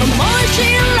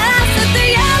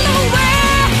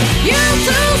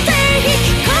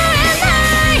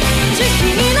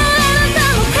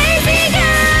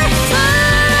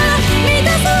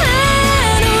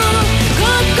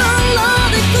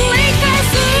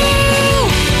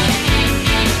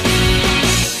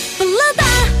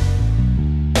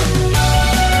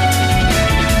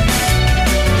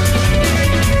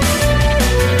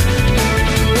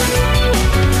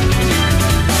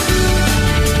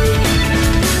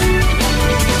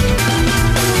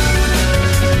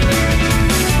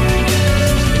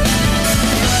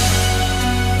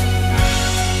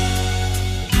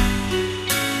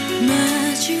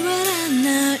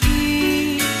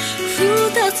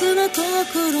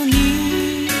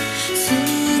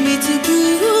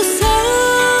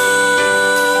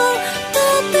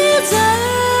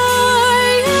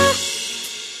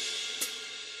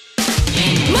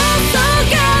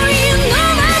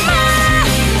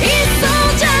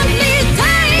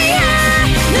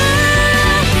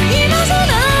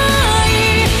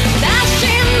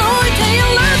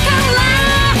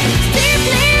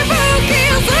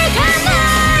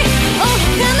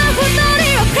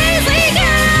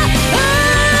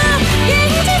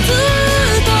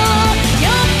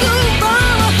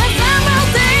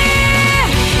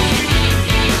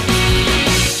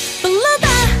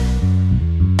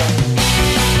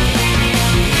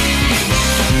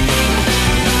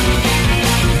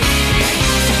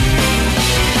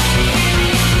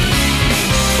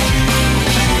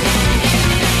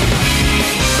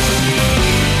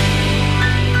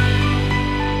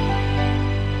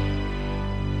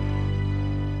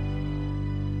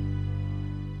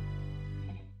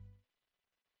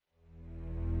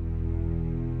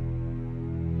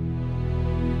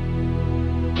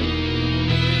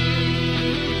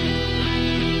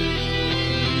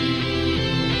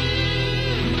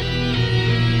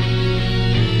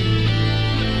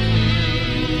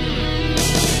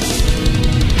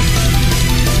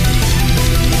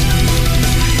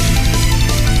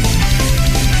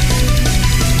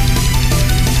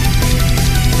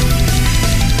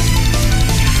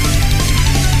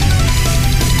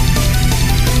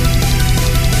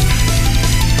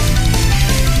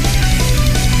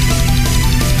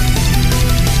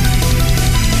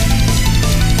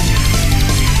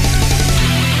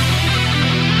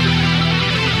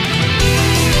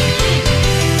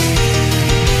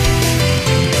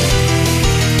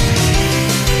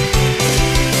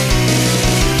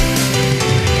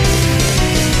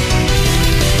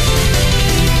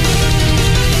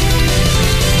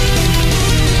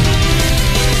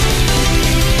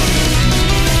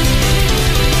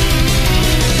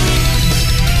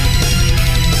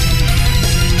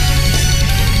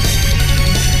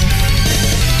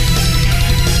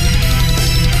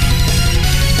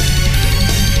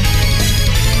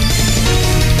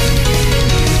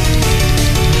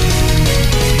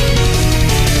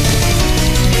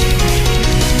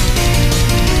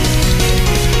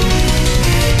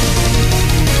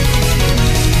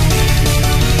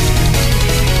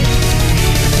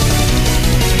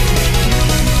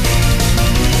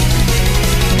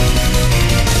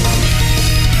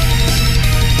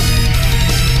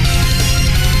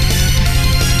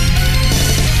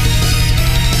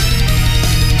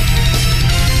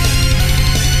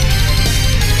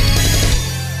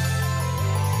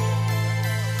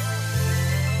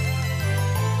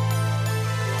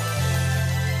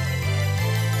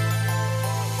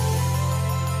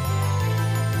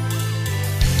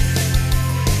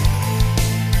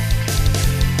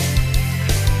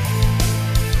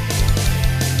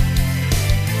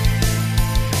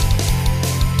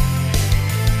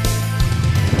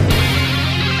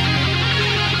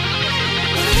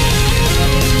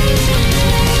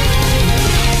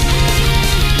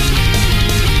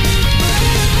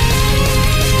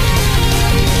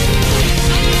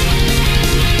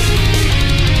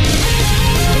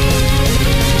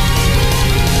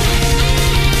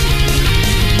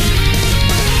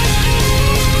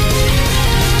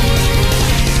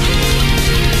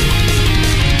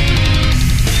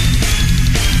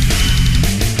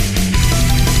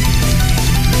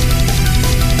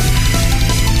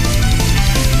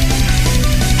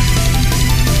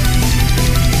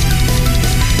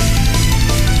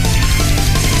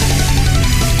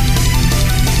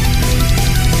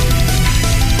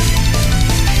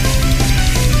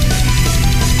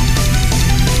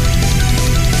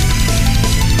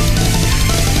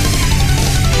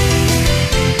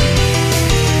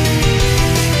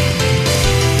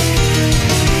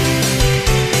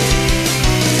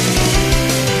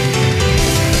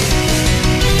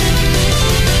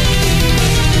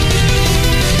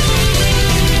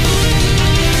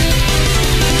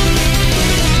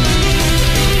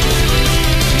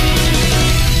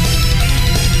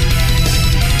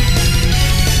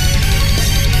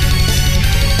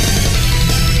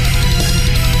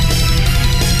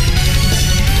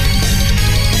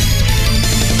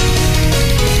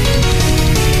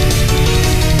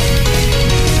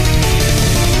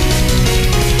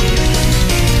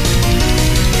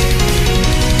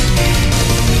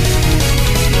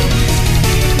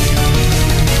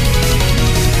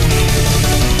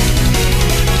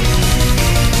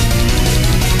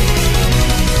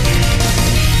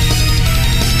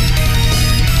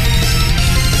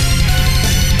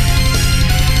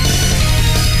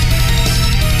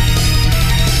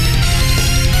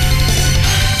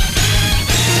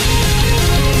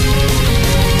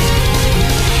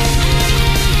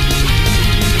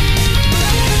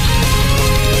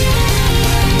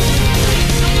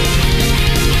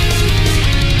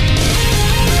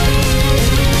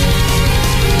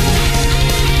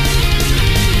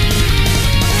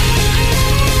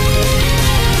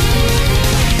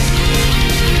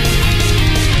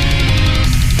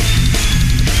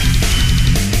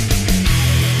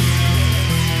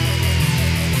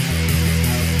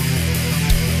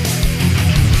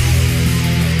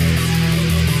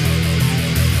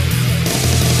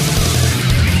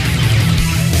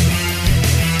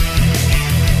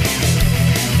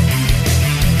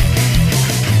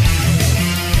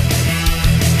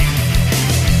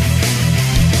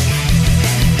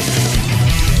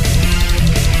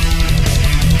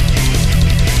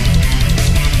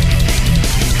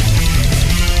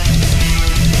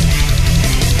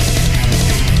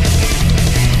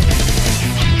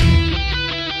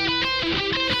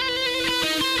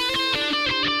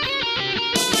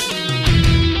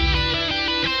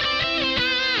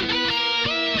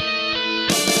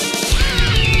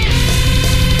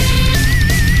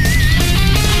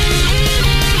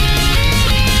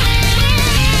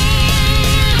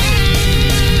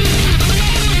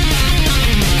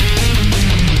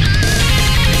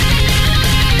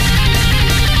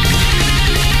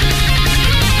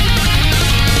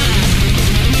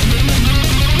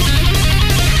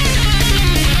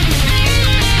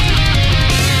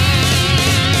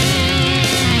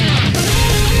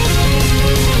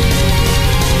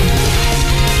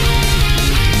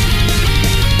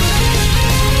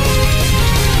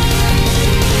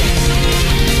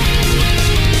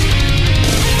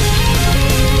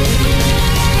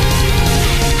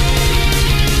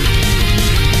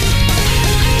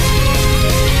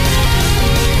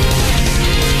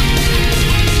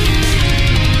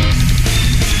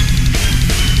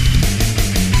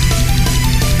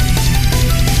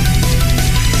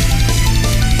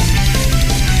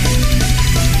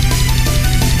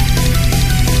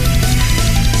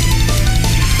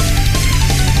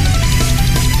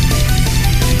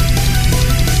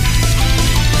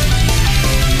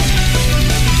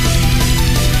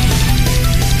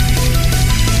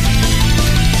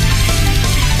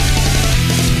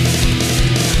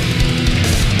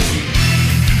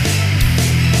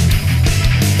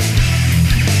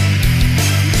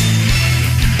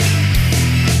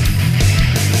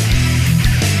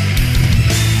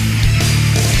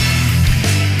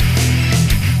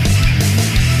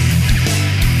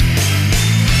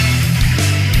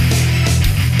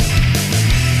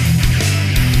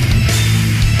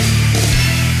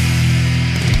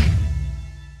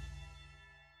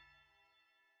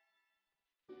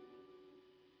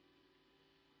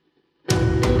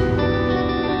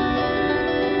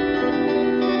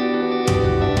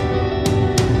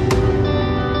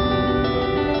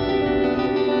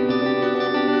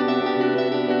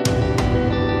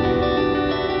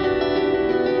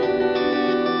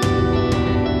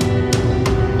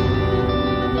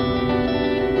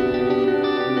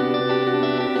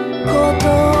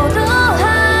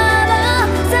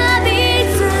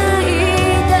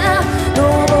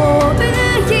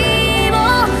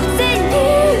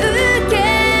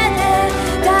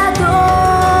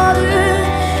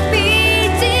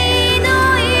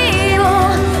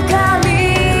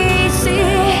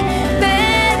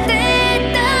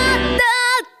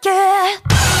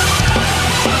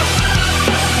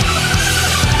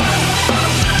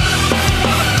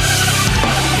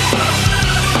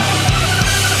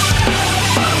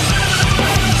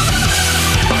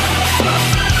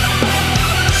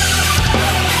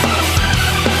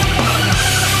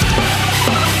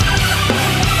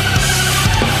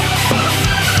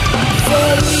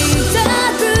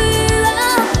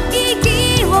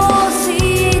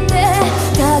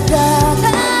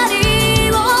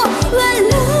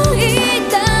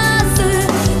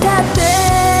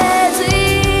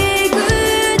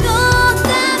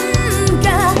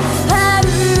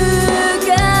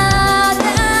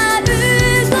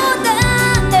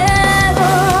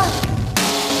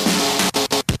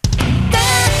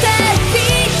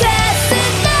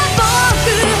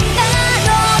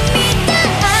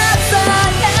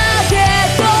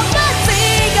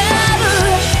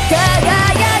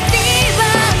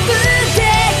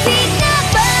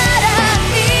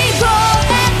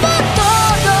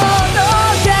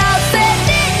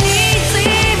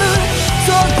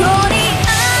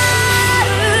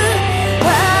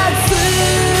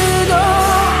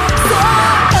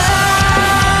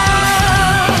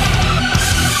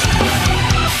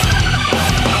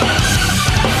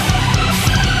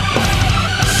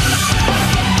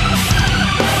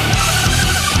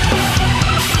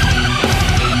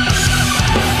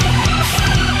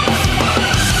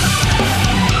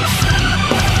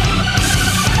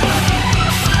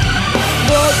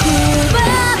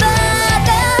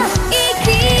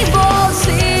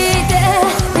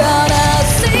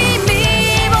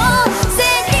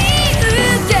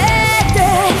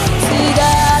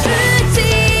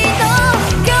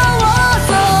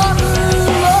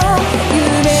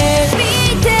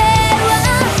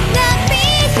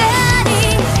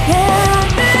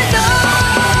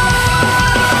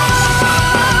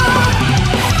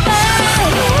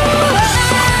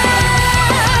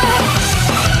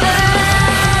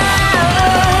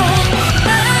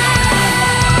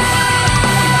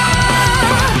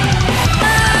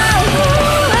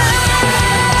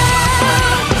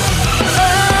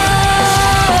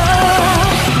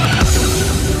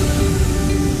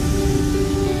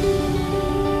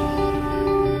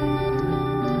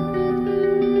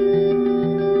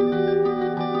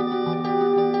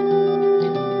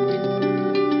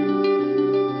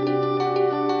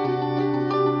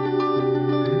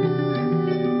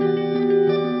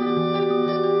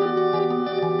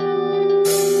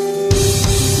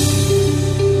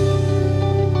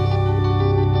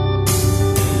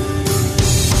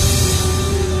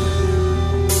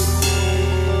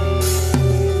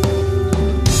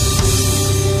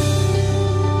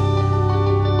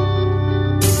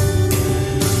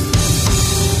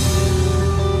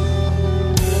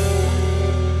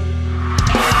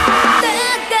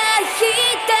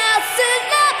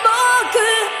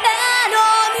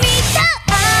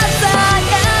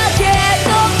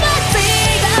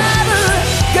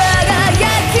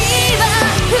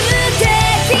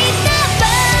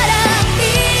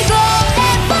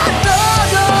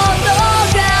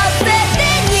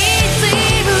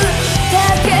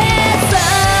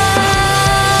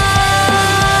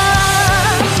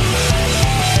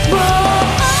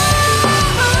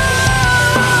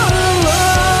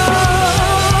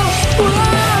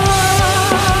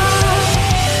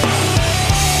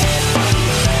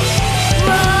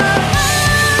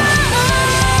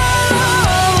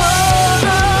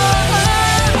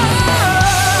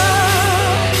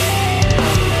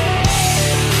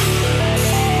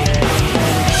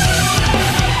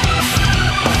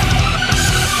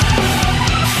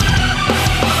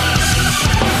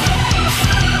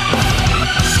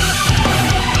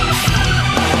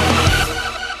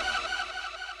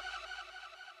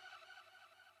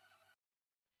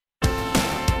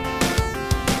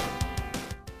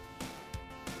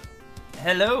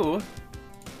hello.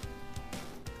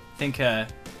 I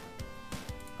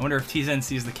wonder if Tizen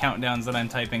sees the countdowns that I'm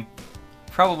typing.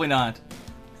 Probably not.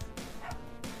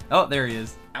 Oh, there he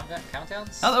is.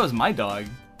 Countdowns? Oh, that was my dog.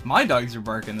 My dogs are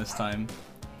barking this time.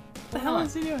 What the hell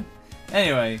is he doing?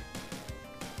 Anyway,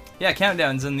 yeah,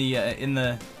 countdowns in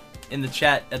the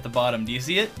chat at the bottom. Do you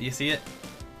see it? Do you see it?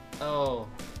 Oh.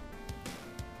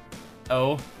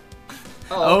 Oh.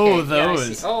 Oh, okay. Those. Yeah,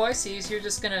 I see. Oh, I see. So you're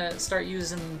just gonna start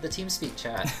using the TeamSpeak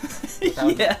chat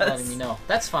without yes. letting me know.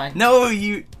 That's fine. No,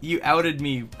 you outed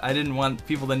me. I didn't want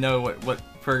people to know what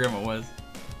program it was.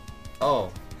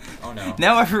 Oh. Oh no.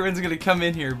 Now everyone's gonna come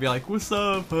in here and be like, "What's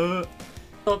up, huh?"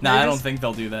 Nah, I don't think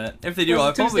they'll do that. If they do,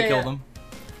 I'll probably kill them.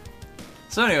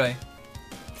 So anyway,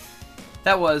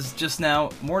 that was just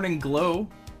now Morning Glow.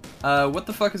 What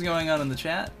the fuck is going on in the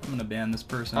chat? I'm gonna ban this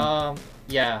person.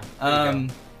 Yeah. There you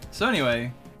go. So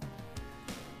anyway,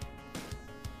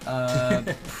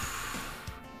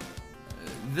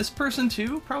 this person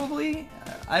too, probably?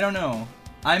 I don't know.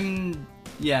 I'm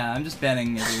just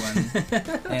banning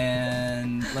everyone.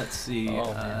 And let's see,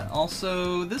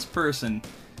 also this person.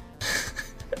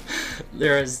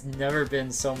 There has never been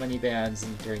so many bans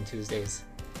during Tuesdays.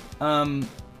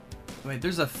 Wait,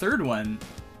 there's a third one.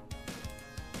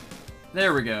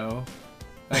 There we go.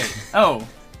 Wait, oh.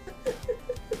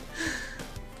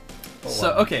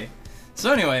 So, okay.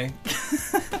 So anyway,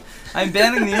 I'm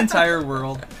banning the entire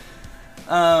world.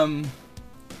 I'm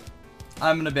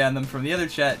gonna ban them from the other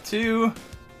chat too.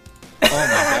 Oh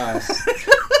my gosh.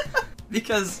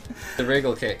 Because the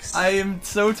wriggle kicks. I am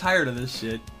so tired of this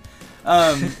shit.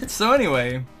 So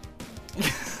anyway.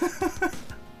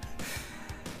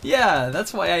 Yeah,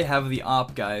 that's why I have the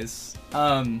op, guys.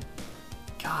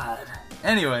 God.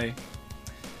 Anyway.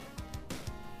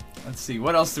 Let's see,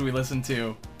 what else did we listen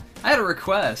to? I had a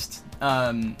request.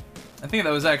 I think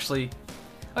that was actually...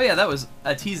 Oh yeah, that was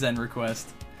a Tizen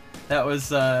request. That was,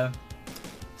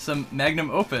 some Magnum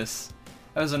Opus.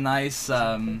 That was a nice,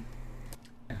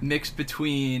 mix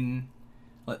between...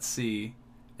 Let's see.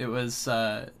 It was,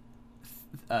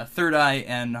 Third Eye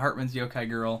and Hartman's Yokai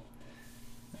Girl.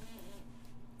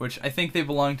 Which I think they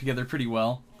belong together pretty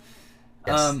well.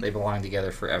 Yes, they belong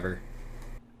together forever.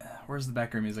 Where's the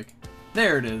background music?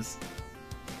 There it is.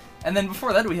 And then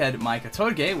before that we had Maika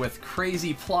Toge with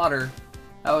Crazy Plotter.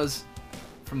 That was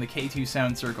from the K2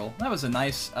 Sound Circle. That was a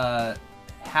nice,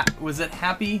 was it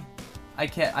happy? I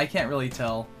can't really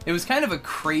tell. It was kind of a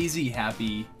crazy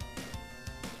happy,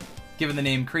 given the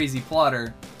name Crazy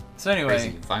Plotter. So anyway.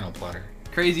 Crazy Final Plotter.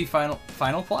 Crazy Final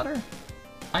Plotter?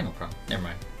 Final Plotter. Never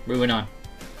mind. Moving on.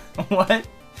 What?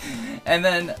 And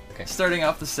then, starting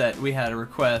off the set, we had a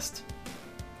request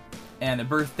and a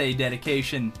birthday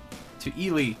dedication to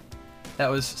Ely. That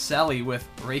was Sally with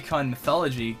Raycon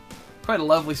Mythology. Quite a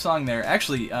lovely song there.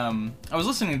 Actually, I was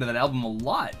listening to that album a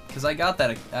lot, because I got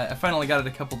that, I finally got it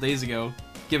a couple days ago,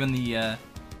 given the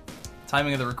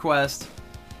timing of the request.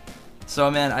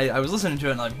 So, man, I was listening to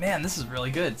it and I'm like, man, this is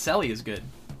really good. Sally is good.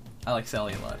 I like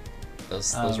Sally a lot.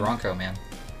 Those Ronco, man.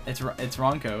 It's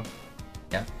Ronco.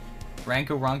 Yeah.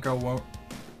 Wonko.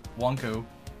 Wonko.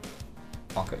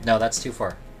 No, that's too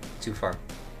far. Too far.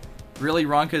 Really,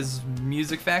 Ronka's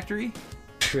Music Factory?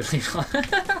 Really?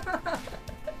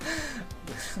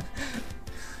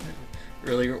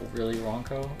 really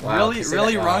Ronco? Wow,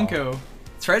 really Ronco.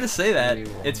 Try to say that.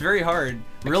 Really it's very hard.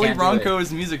 Really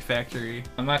Ronco's Music Factory.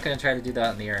 I'm not going to try to do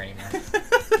that in the air anymore.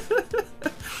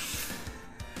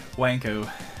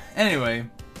 Wanko. Anyway.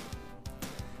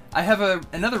 I have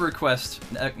another request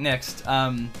next.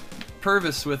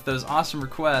 Purvis with those awesome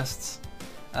requests.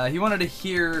 He wanted to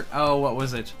hear, what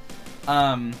was it?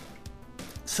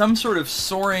 Some sort of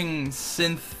soaring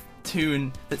synth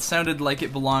tune that sounded like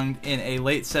it belonged in a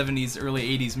late 70s,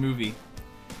 early 80s movie.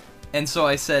 And so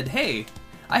I said, hey,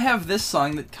 I have this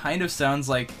song that kind of sounds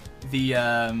like the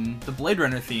Blade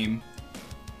Runner theme.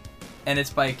 And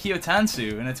it's by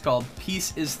Kiyotansu, and it's called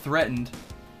Peace is Threatened.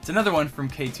 It's another one from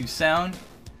K2 Sound.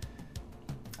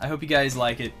 I hope you guys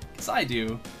like it, because I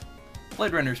do.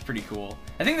 Blade Runner's pretty cool.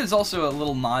 I think there's also a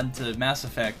little nod to Mass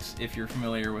Effect, if you're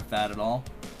familiar with that at all.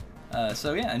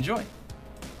 So yeah, enjoy.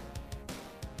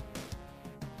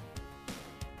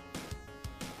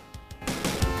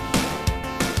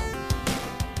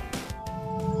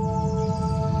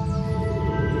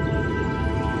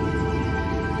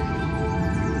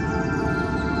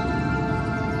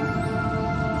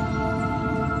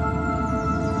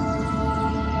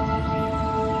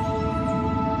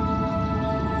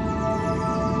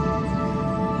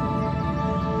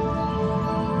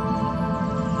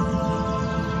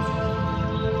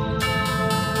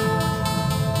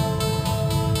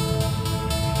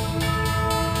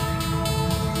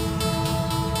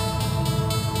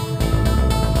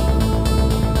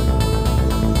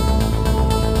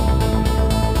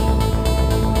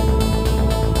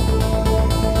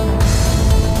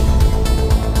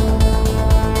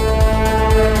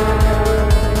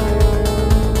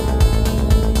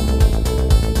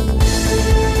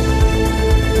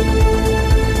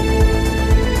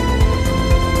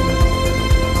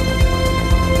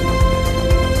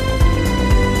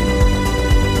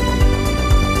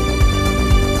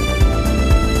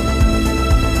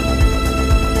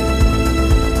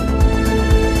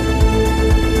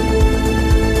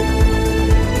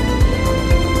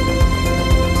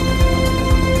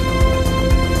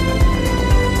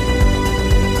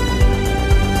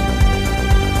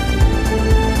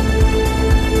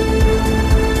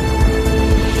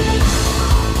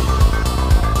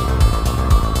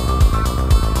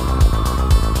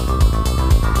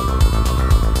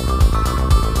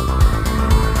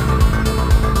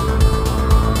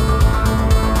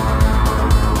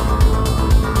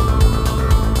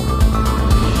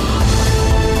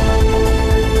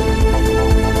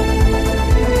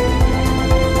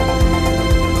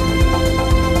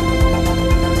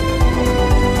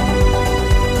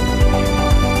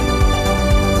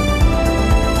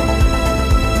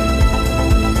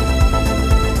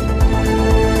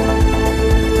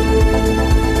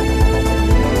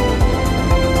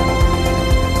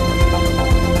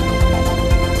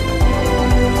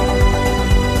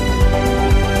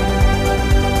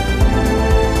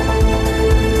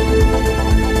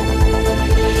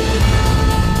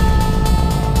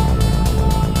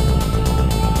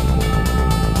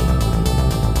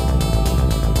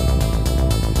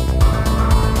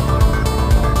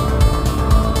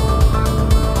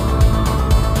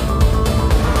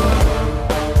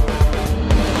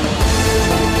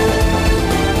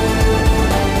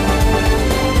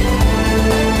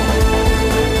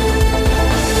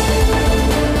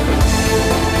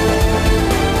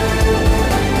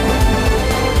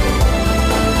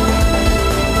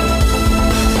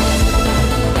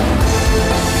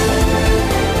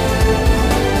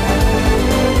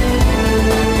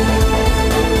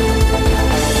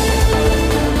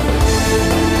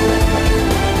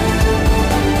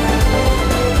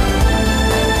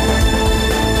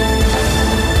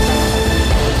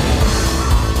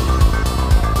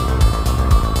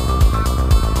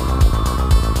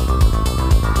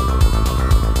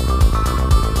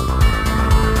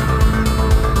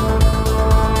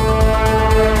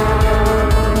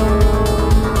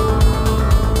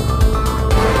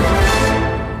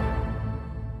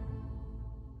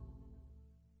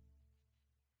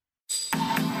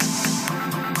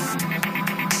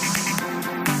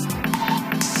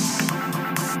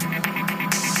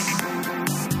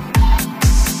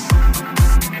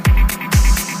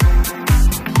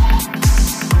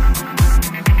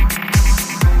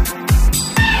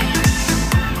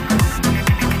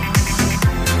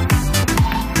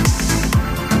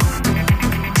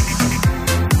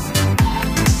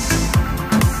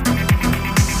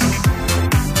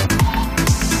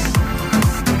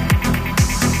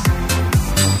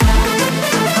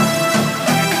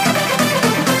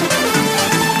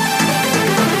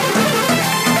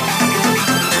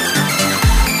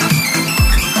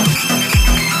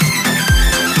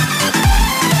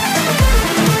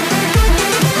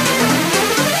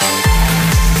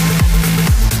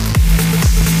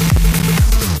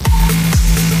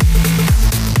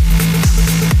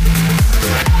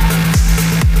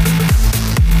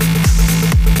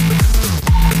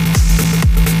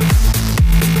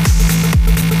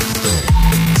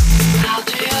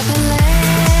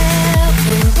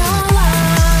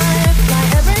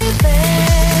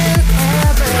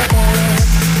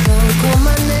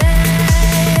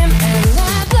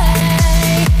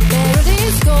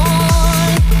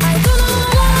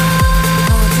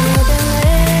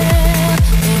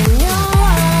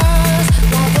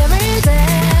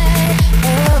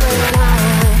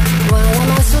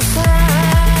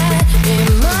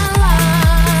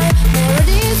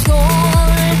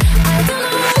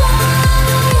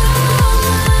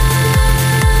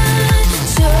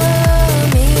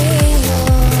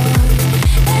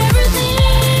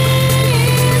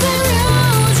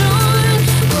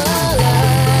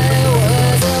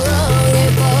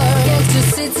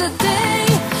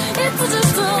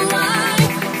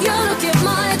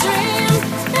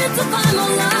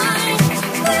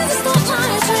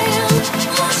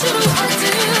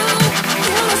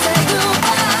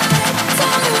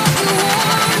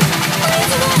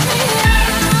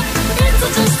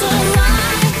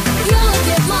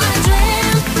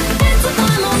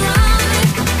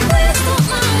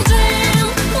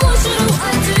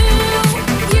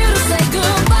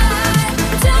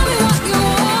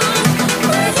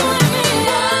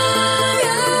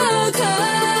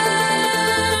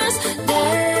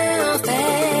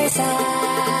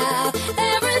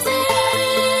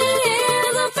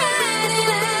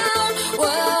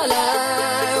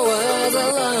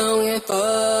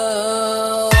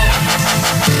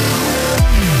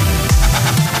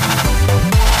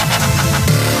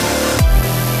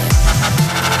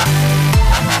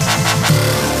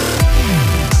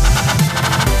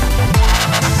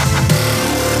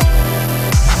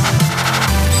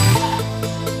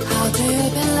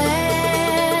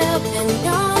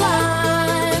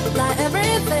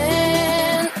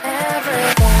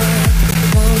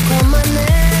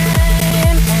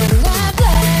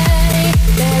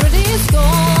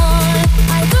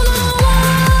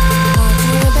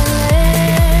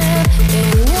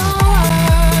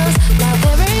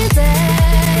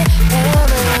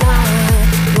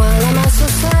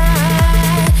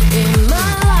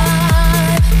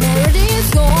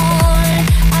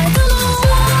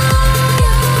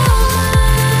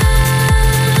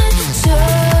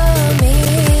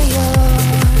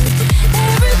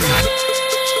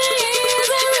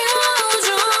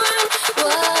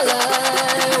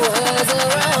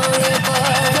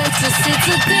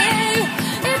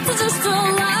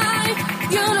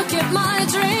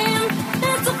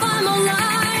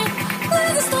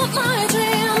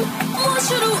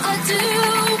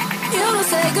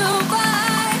 say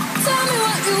goodbye. Tell me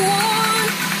what you want.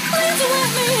 Please let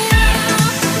me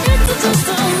out. It's just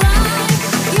a lie.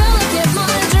 You're like in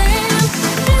my dream.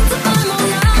 It's a final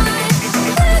lie.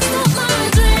 Please stop my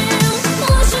dream.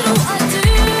 What should I do?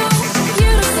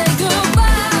 You to say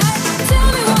goodbye. Tell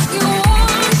me what you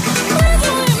want. Please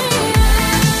let me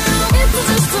out. It's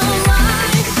just a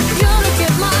lie. You're like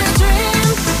in my dream.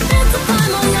 It's a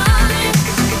final lie.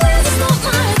 Please stop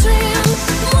my dream.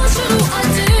 What should I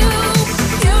do?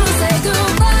 You to say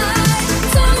goodbye.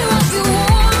 Tell me what you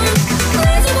want.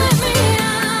 Please let me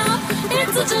out.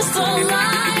 It's just a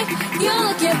lie. You're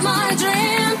like in my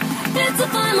dream. It's a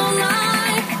final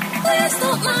lie. Please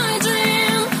stop my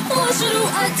dream. What should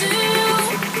I do?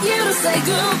 You to say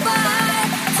goodbye.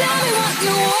 Tell me what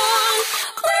you want.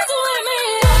 Please let me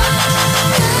out.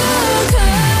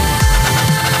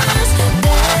 'Cause they'll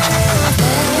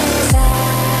face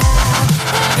out.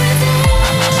 Everything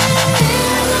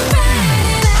is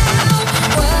right now.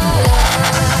 What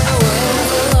I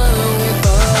was longing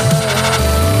for.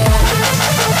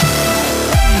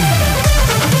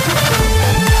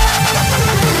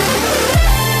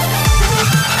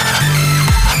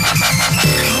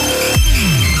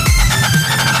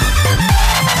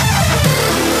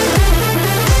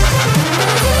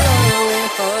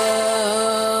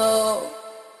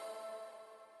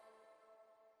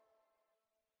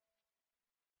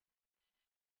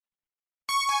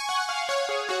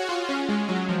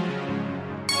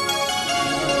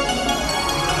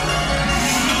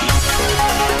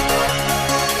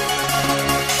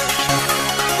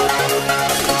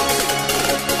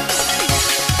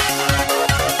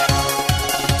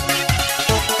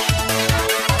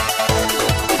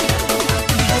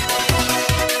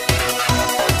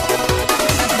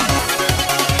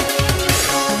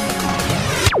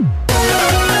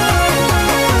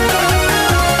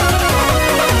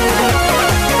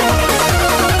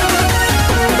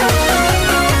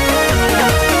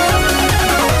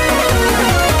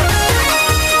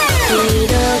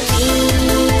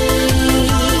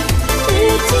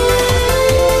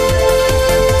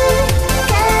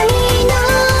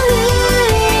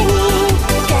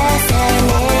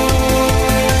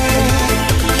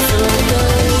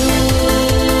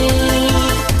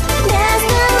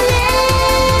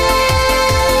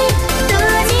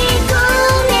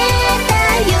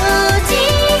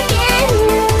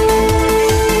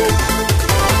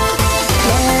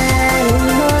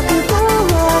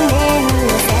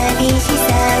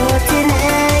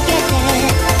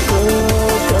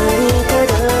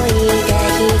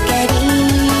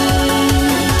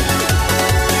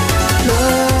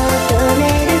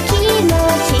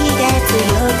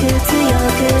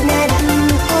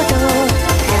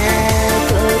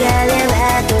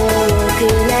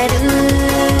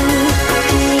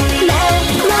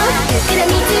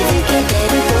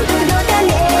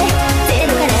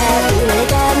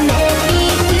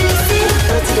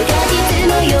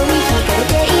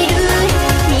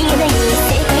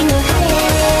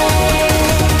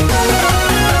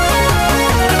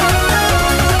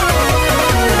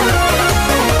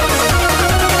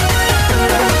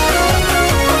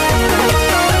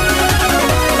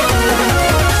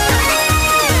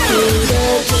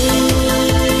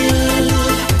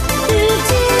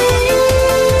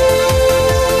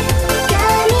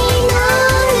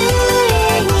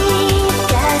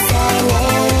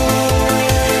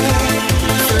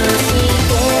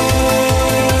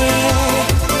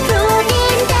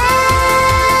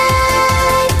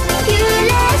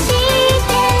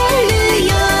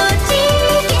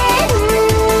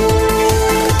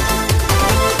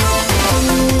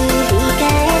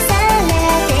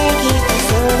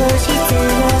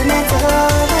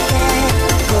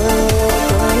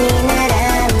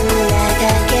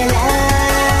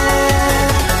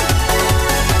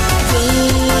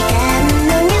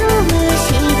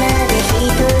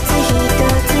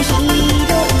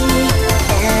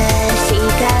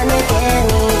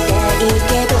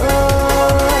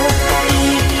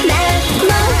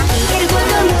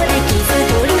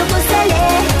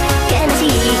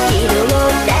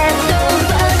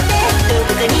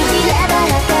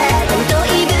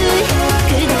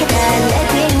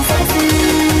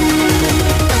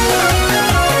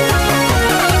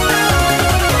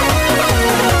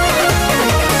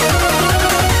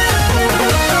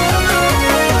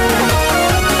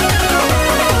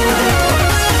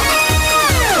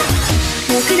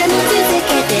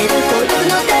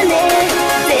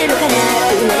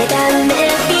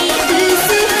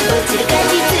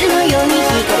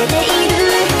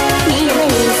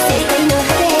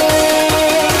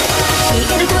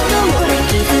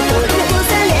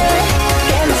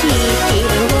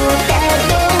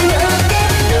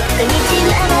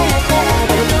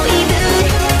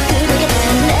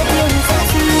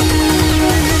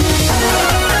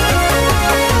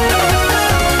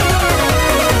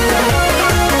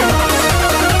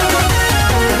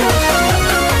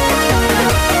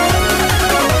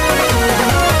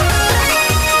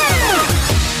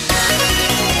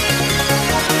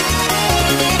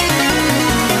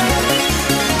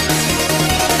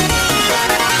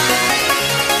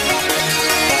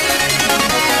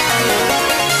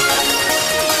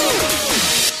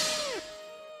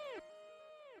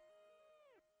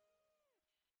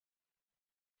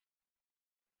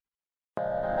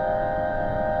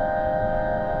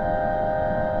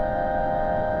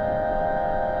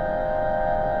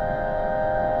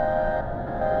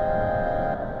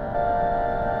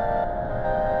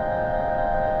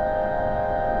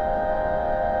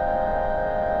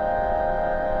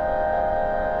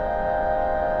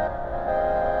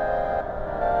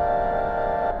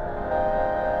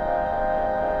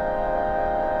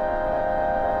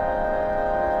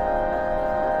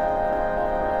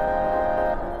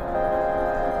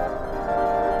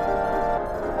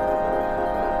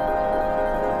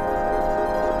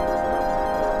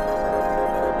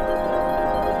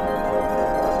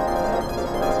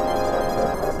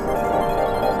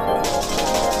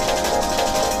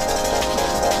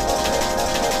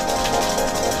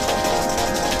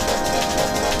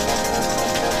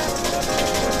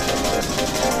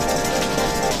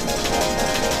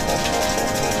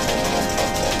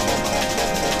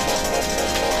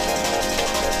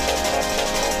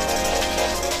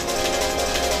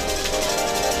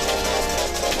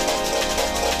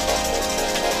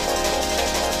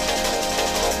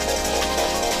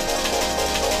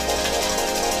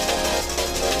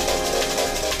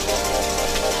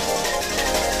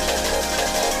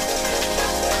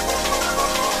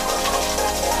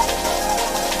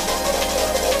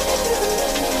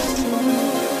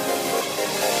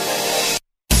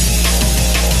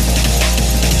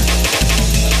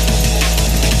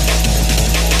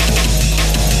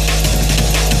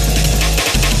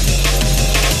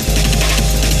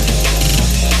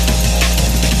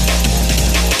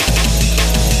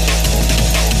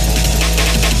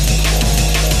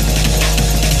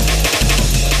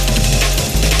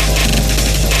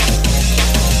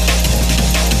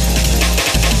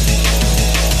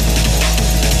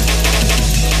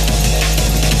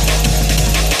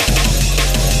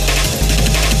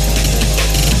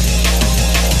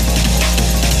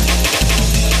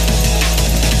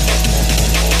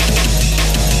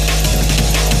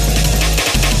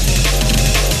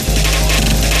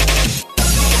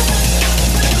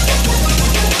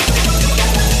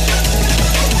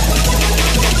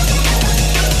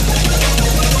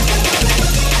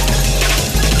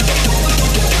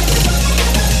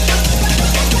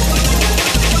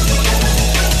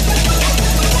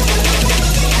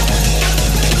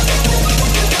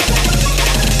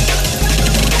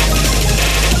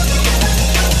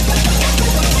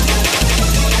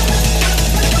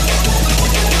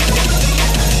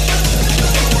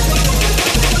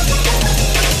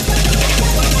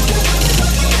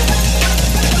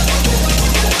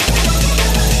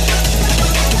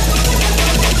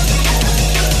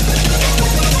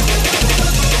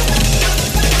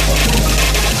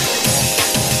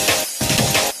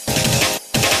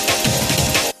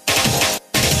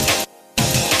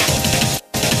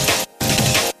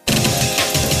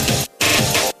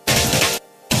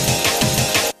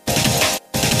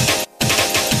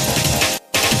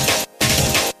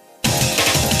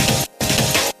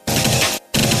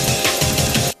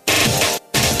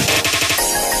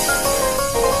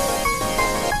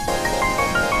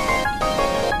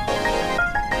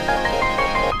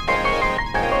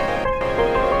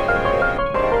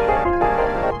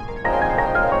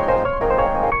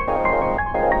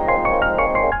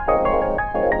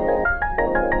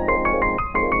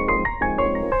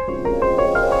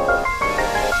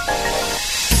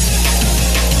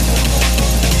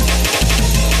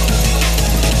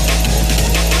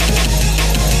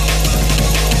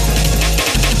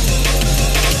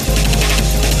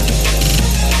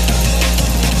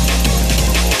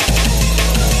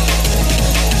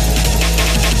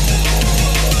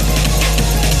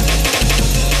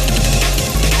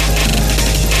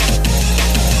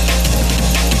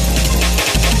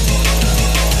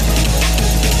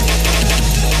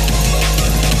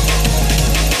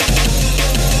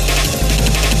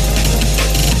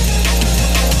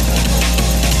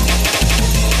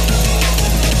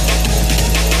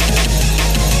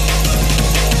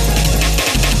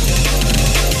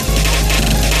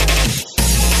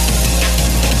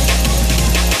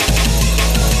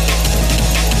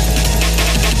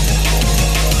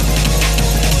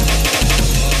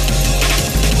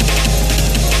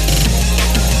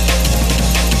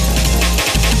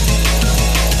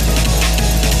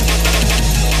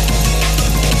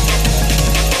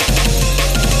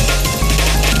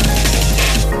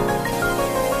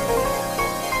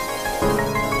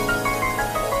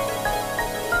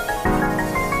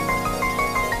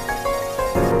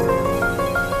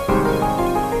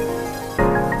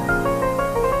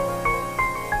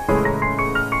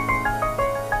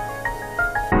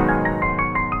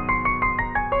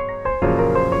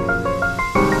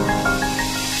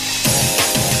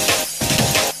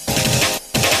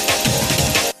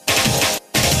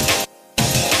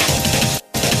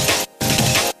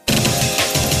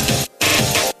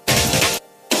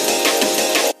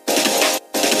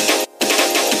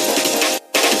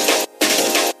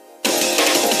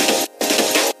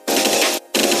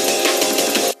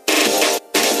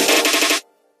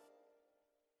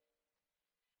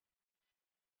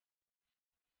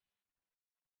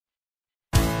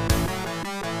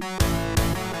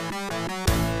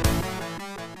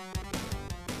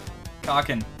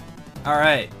 talking.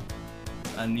 Alright.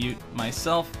 Unmute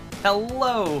myself.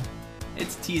 Hello!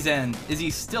 It's T-Zen. Is he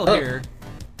still here?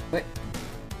 Wait.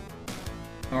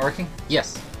 Am I working?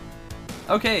 Yes.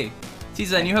 Okay.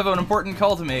 T-Zen, you have an important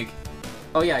call to make.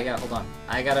 Oh yeah, hold on.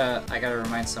 I gotta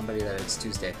remind somebody that it's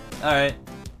Tuesday. Alright.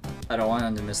 I don't want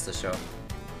them to miss the show.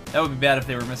 That would be bad if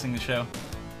they were missing the show.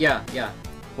 Yeah.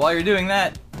 While you're doing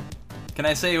that, can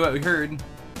I say what we heard?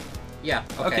 Yeah,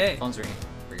 okay. Phone's ringing.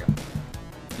 Here we go.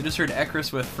 You just heard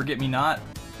Ekris with Forget Me Not.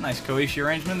 Nice Koishi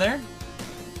arrangement there.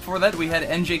 Before that, we had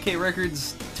NJK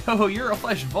Records' Touhou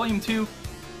Euroflash Volume 2.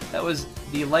 That was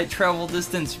the Light Travel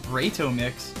Distance Reito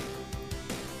mix.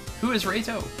 Who is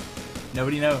Reito?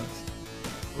 Nobody knows.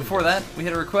 Before that, we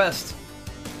had a request.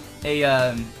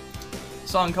 A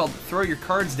song called Throw Your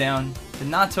Cards Down, the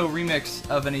Nato remix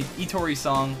of an Itori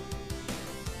song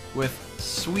with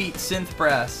sweet synth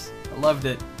brass. I loved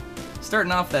it.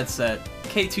 Starting off that set,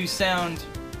 K2 Sound,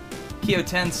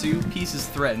 Kyotensu, Pieces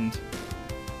Threatened.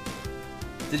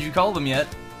 Did you call them yet?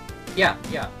 Yeah.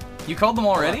 You called them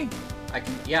already? I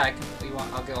can. You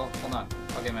want? I'll go. Hold on.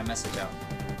 I'll get my message out.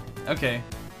 Okay.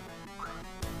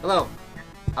 Hello.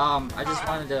 I just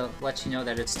wanted to let you know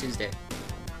that it's Tuesday.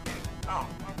 Oh,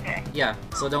 okay. Yeah,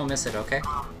 so don't miss it, okay? Okay,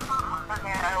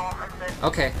 I won't miss it.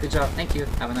 Okay, good job. Thank you.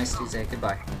 Have a nice Tuesday.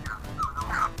 Goodbye.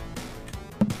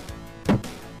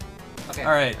 Okay.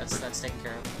 All right. That's taken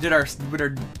care of. Did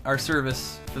our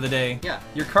service for the day. Yeah.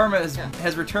 Your karma has Yeah.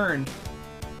 has returned.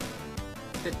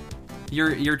 Good.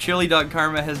 Your chili dog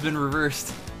karma has been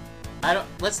reversed.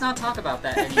 Let's not talk about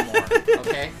that anymore,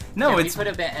 okay? No, Can it's we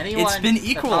put a ban? Anyone it's been that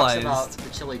equalized. talks about the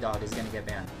chili dog is gonna get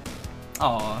banned.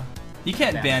 Aw, you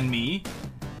can't Ban. ban me.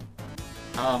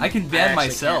 I can ban actually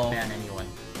myself. Can't ban anyone.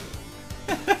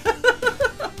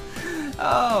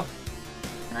 Oh,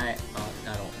 Can I? Oh,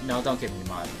 I don't. No, don't give me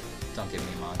mod. Don't give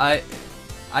me mod. I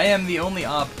am the only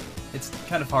op. It's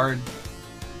kind of hard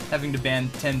having to ban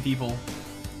 10 people.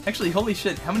 Actually, holy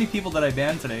shit, how many people did I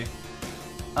ban today?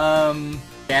 Ban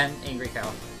Angry Cow.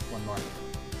 One more.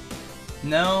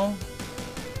 No.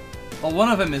 Well,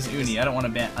 one of them is Uni. I don't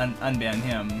want to unban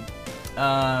him.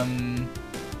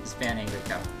 Just ban Angry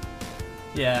Cow.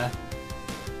 Yeah.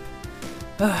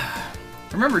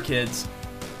 Remember, kids.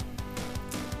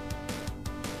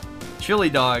 Chili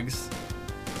dogs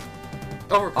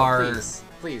Overcooked, Are-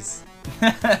 please.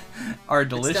 are It's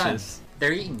done. delicious.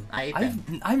 They're eaten. I ate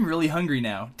them. I'm really hungry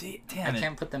now. Damn I it.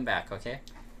 can't put them back, okay?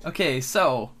 Okay,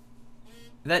 so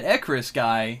that Ekris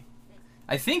guy,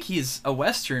 I think he's a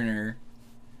Westerner.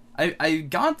 I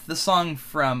got the song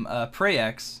from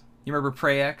Prex. You remember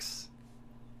Prex?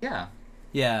 Yeah.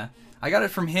 Yeah, I got it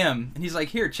from him, and he's like,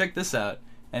 "Here, check this out,"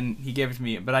 and he gave it to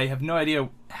me. But I have no idea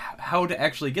how to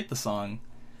actually get the song.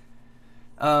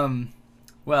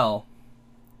 Well,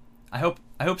 I hope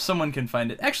someone can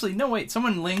find it. Actually, no, wait,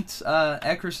 someone linked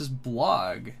Ekris's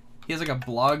blog. He has like a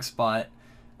blog spot.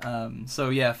 So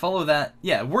yeah, follow that.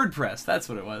 Yeah, WordPress, that's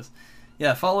what it was.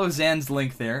 Yeah, follow Zan's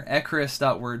link there,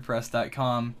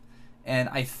 ekris.wordpress.com. And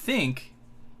I think,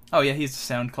 oh yeah, he's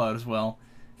SoundCloud as well.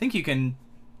 I think you can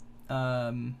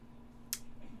just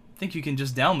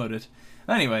download it.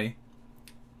 Anyway,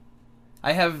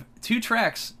 I have 2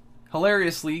 tracks,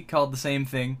 hilariously called the same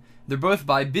thing. They're both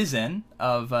by Bizen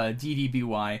of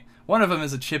DDBY. One of them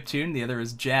is a chiptune, the other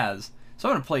is jazz. So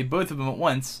I'm going to play both of them at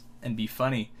once and be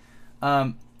funny.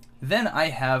 Then I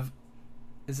have...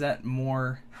 Is that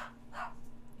more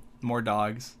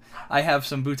dogs? I have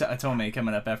some Buta Atome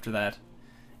coming up after that.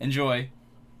 Enjoy.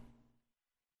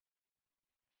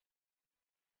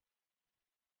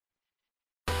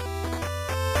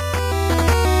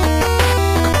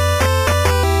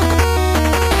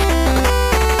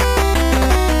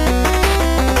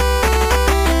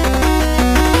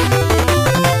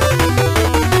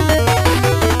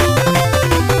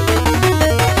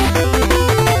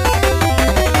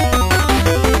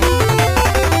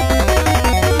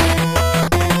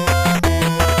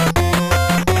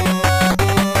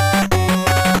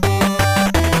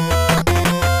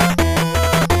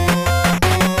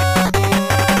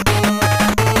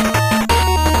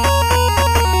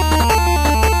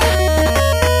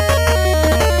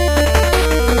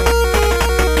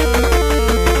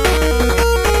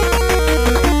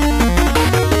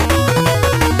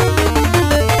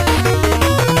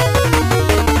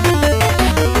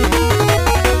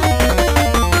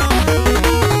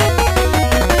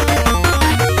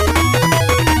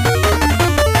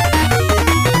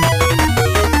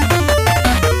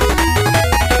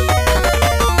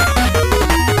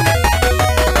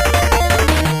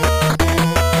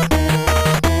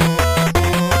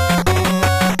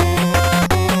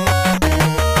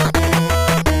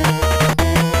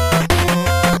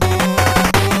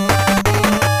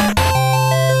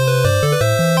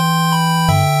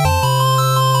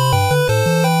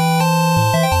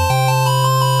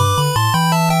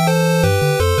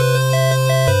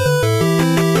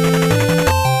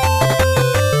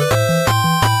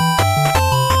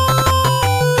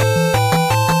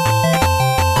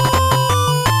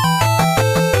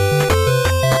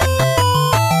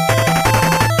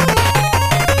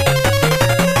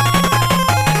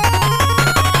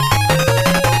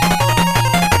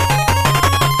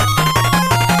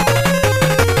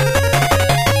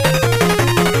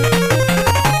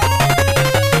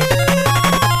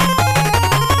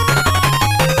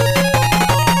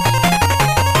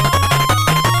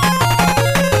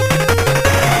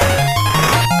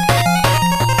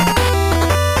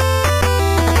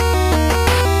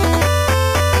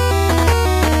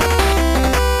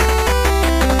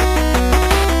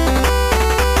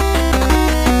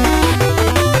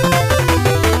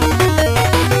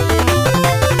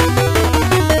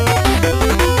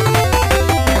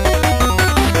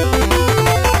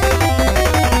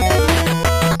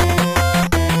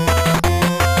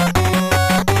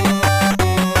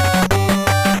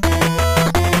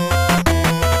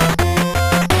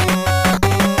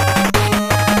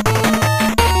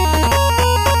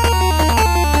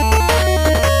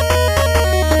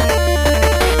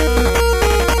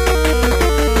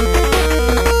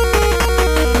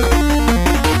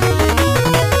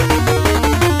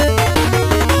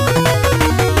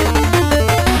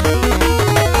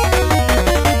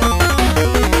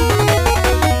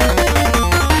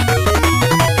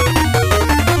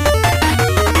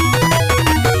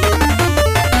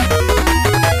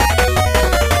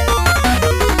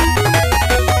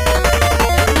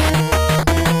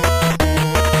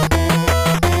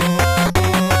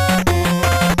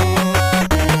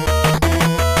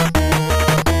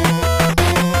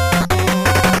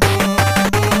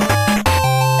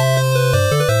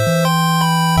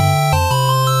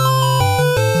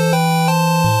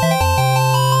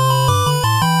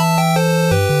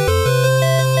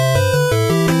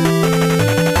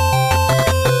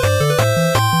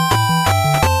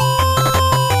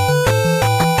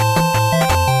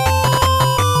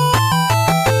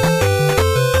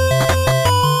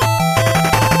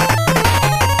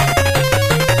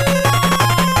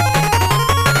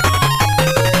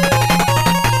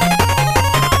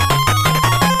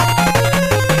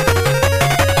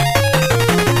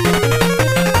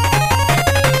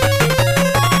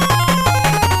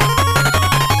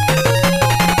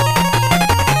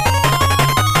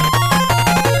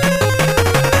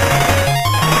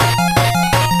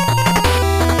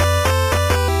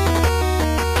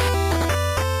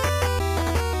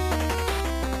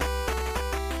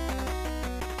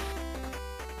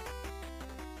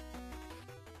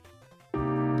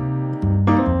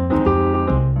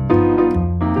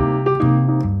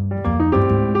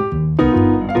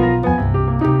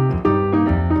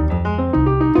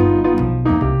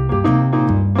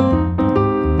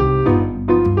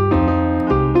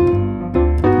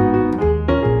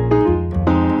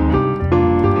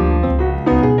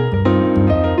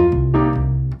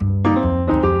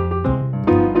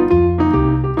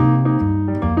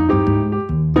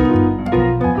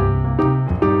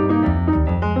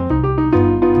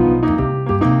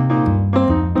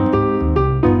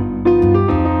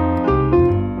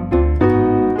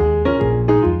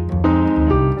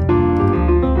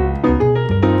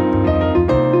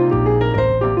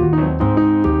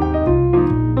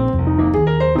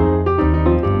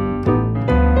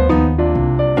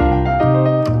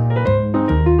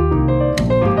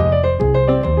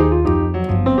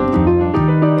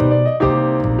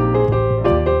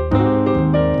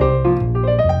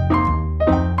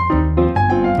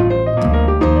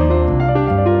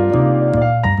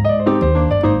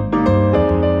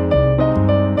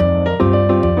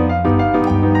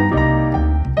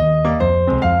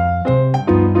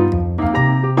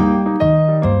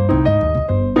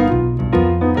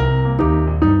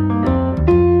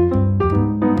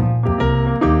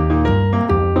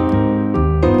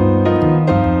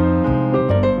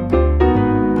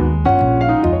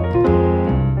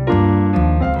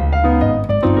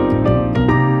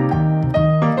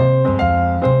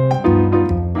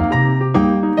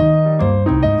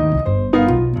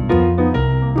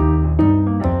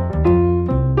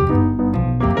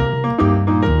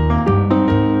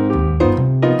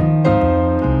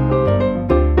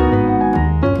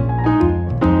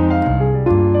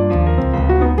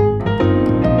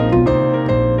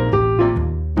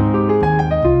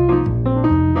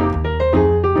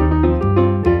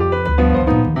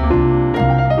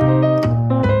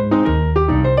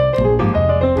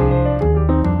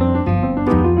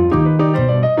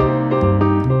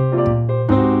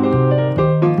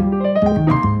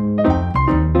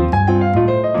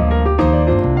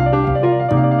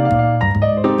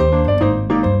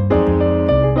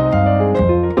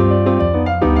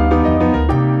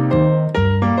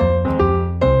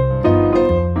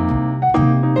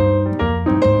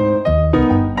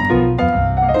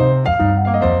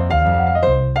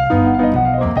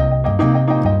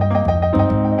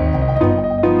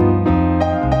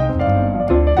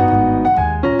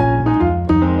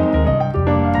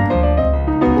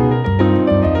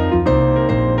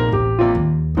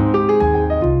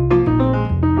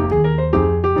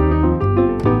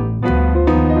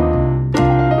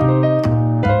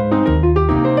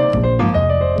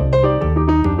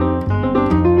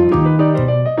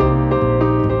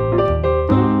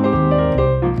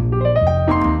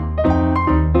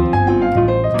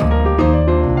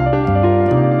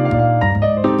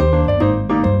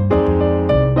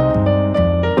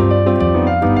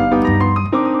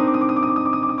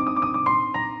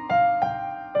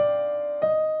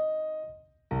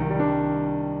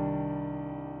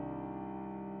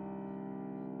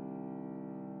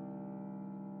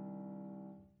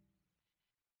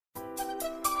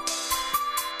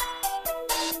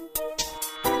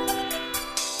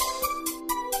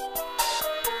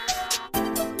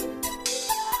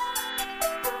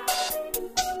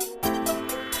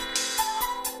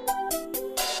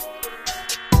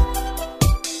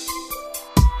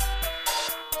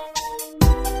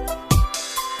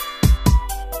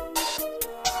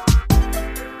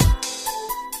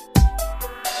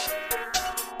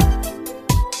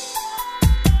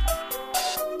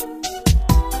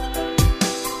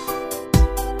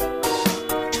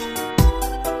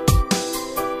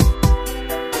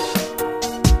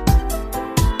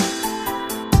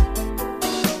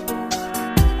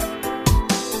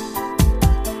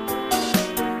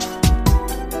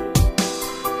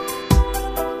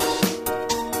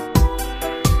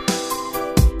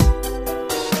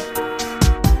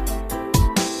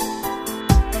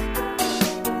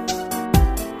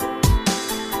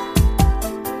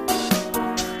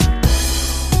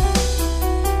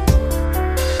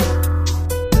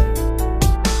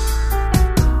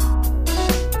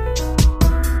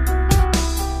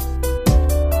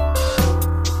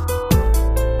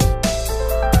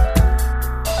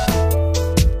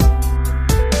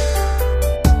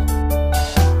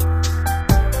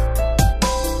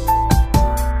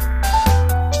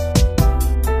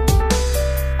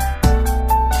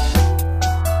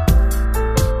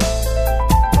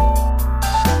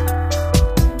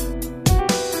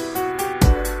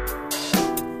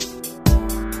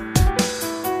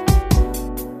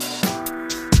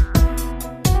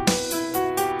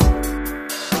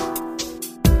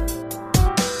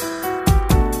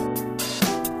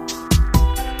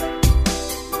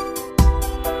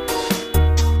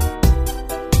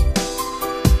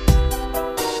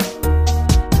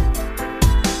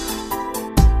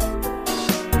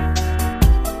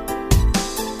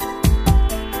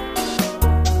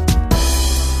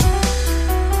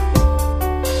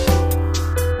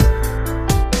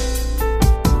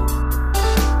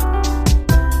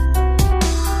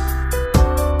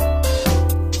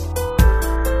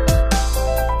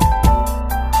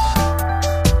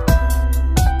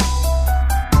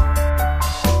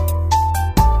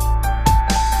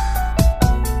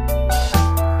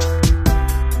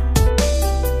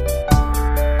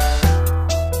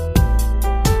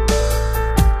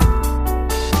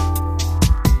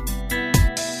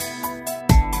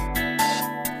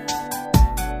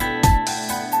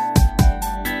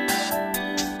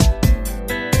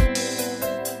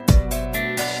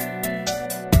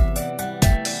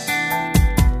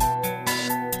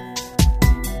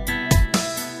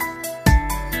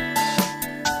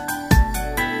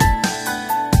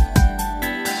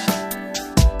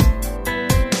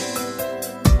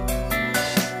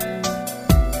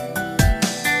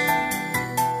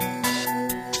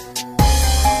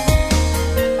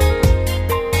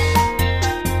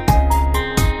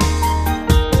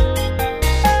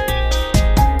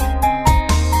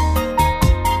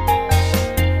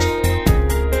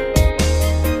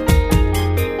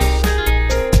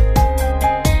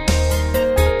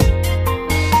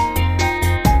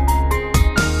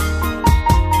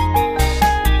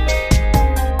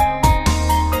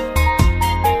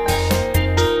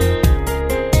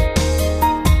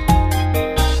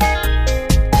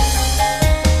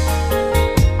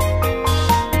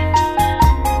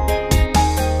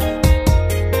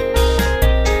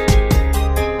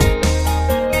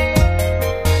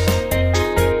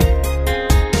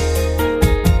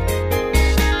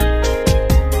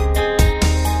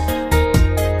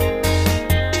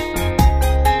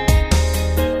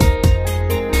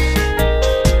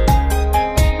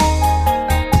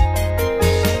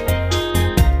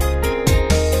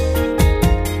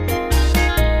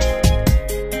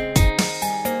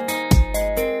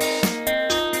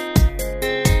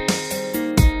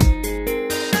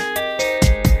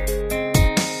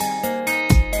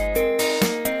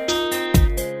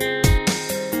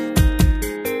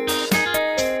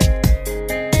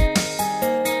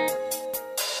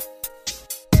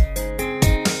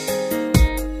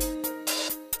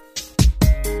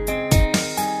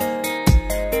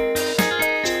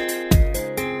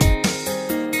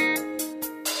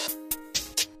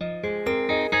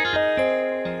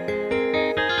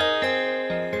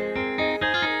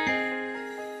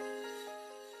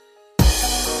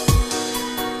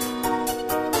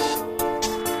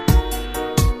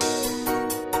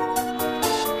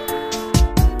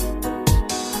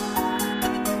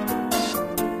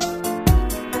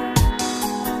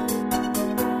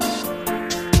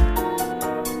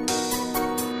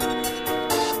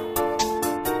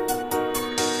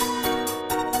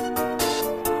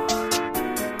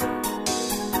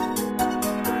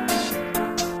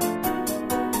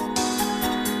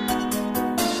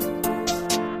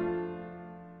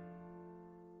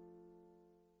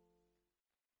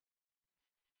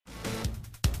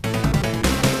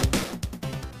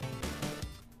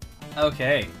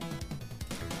 Okay.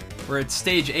 We're at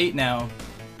stage 8 now.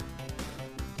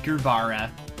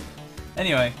 Gurbara.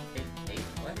 Anyway, Eight?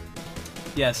 What?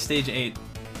 yeah, stage 8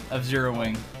 of Zero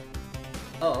Wing.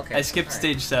 Oh, okay. I skipped Alright.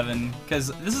 stage 7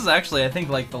 because this is actually, I think,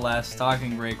 like the last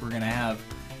talking break we're gonna have.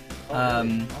 Oh,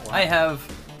 really? Oh, wow. I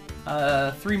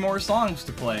have 3 more songs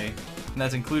to play, and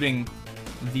that's including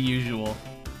the usual.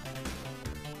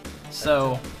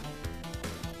 So,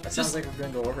 That sounds like we're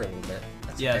gonna go over a little bit.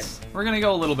 That's yes, we're gonna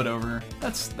go a little bit over.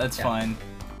 That's Yeah. fine.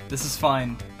 This is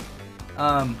fine.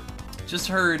 Just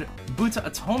heard Buta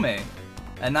Atome,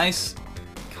 a nice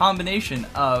combination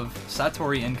of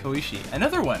Satori and Koishi.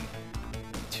 Another one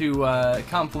to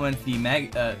complement the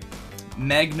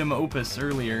magnum opus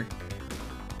earlier.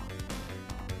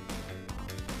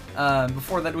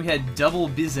 Before that we had Double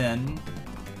Bizen,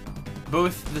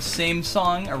 both the same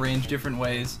song arranged different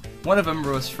ways. One of them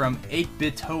was from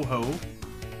 8-Bit Touhou,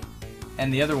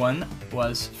 and the other one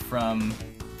was from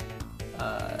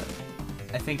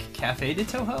I think Cafe de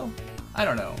Touhou? I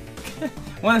don't know.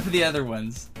 One of the other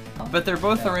ones. But they're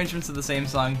both Yeah. arrangements of the same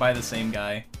song by the same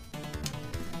guy.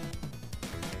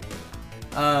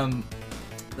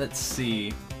 Let's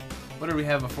see. What did we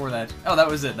have before that? Oh, that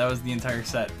was it. That was the entire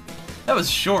set. That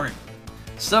was short.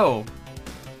 So,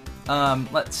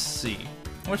 let's see.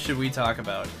 What should we talk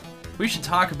about? We should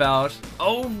talk about...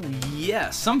 Oh, yeah,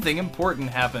 something important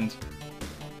happened.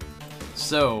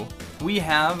 So, we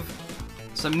have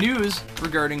some news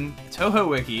regarding Touhou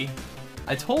Wiki.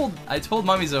 I told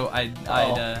Mamizo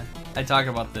I'd talk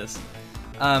about this.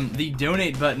 The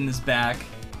donate button is back.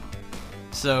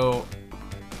 So,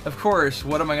 of course,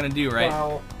 what am I gonna do, right?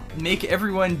 Wow. Make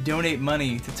everyone donate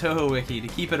money to Touhou Wiki to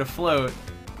keep it afloat.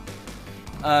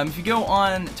 If you go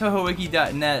on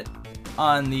touhouwiki.net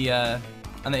on the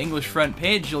English front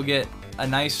page, you'll get a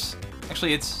nice.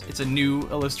 Actually, it's a new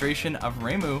illustration of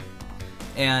Reimu,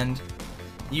 and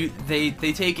they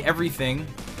take everything.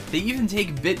 They even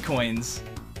take bitcoins.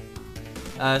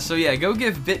 So yeah, go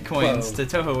give bitcoins Whoa.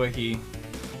 to Touhou Wiki.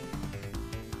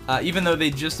 Even though they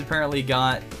just apparently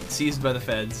got seized by the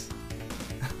feds.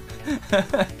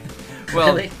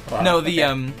 Well, Really? Wow, no,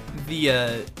 okay.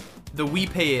 the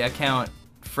WePay account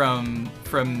from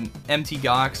MT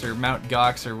Gox or Mount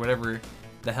Gox or whatever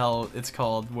the hell it's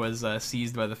called was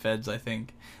seized by the feds, I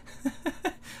think.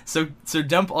 So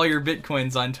dump all your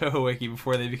bitcoins on Touhou Wiki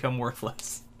before they become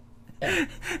worthless. Yeah.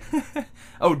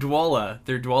 Oh, Dwala,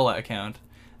 their Dwala account.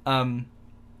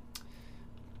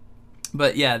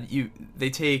 But yeah, they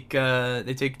take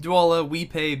Dwala,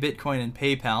 WePay, Bitcoin, and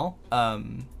PayPal.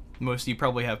 Most of you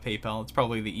probably have PayPal. It's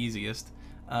probably the easiest.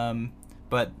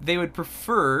 But they would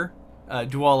prefer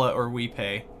Dwala or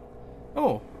WePay.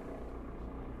 Oh,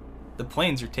 the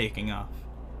planes are taking off.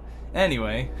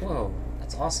 Anyway, Whoa,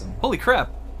 that's awesome. holy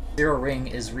crap, Zero Ring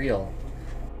is real.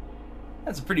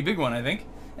 that's a pretty big one, I think.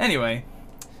 Anyway,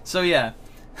 so yeah,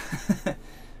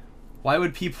 why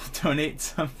would people donate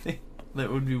something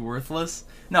that would be worthless?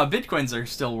 No, bitcoins are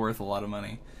still worth a lot of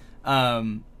money.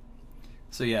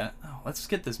 So yeah, let's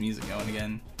get this music going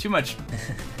again. Too much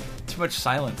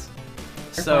silence.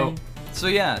 They're So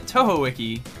fine. yeah, Touhou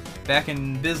Wiki, back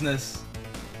in business.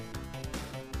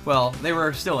 Well, they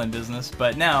were still in business,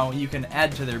 but now you can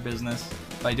add to their business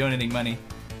by donating money.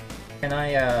 Can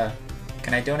I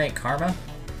donate karma?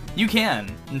 You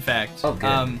can, in fact. Oh, good.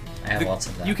 I have lots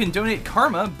of that. You can donate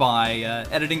karma by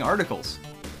editing articles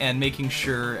and making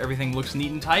sure everything looks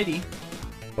neat and tidy.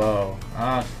 Whoa.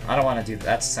 I don't want to do that.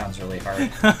 That sounds really hard.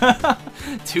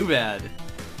 Too bad.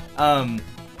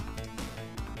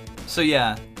 So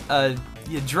yeah,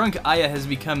 Drunk Aya has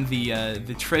become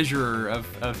the treasurer of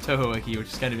Touhou Wiki, which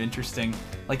is kind of interesting.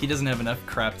 Like, he doesn't have enough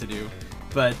crap to do.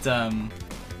 But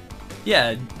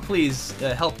yeah, please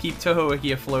help keep Touhou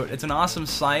Wiki afloat. It's an awesome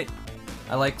site.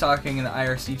 I like talking in the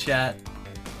IRC chat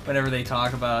whenever they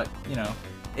talk about, you know,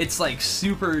 it's like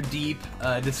super deep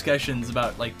discussions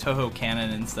about like Touhou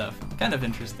canon and stuff. Kind of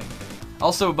interesting.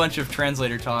 Also a bunch of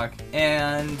translator talk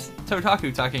and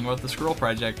Totaku talking about the Scroll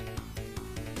Project.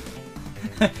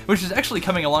 Which is actually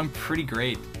coming along pretty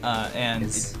great, and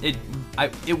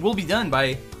it will be done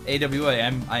by AWA.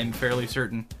 I'm fairly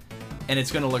certain, and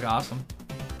it's gonna look awesome.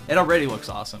 It already looks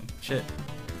awesome. Shit.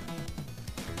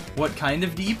 What kind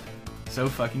of deep? So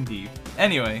fucking deep.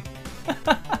 Anyway,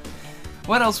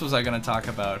 what else was I gonna talk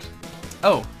about?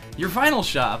 Oh, your vinyl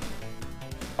shop.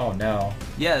 Oh no.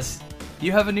 Yes,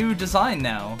 you have a new design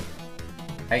now.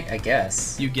 I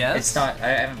guess. You guess? It's not. I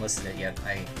haven't listed it yet.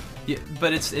 Yeah,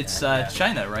 but it's Yeah.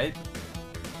 China, right?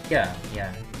 Yeah.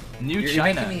 New You're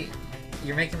China.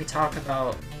 making me talk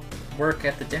about work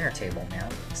at the dinner table,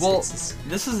 man. Well, It's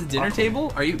this is a dinner awkward.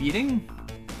 table? Are you eating?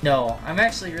 No, I'm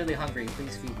actually really hungry.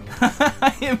 Please feed me.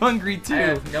 I am hungry too. I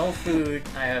have no food.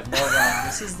 I have no rum.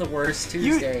 This is the worst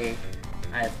Tuesday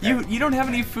I have ever. You don't have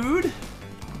any food?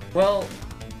 Well,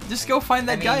 Just go find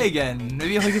that guy again.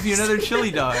 Maybe he'll give you another chili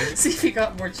dog. see if you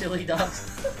got more chili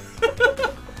dogs.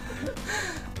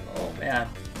 Oh man.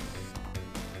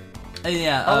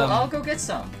 Yeah. I'll go get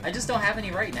some. I just don't have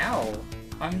any right now.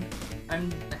 I'm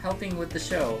helping with the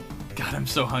show. God, I'm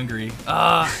so hungry.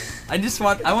 I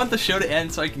want the show to end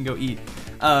so I can go eat.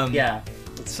 Yeah.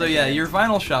 So yeah, your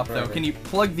vinyl shop though. Can you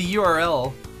plug the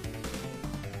URL?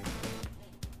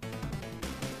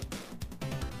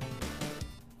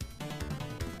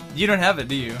 You don't have it,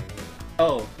 do you?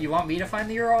 Oh, you want me to find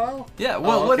the URL? Yeah.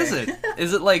 Well, Oh, what okay. is it?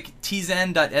 Is it like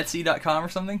tzan.etsy.com or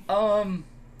something? I'll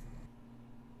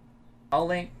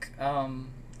link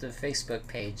the Facebook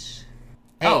page.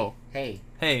 Hey, Oh.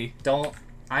 hey, don't.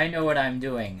 I know what I'm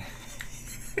doing.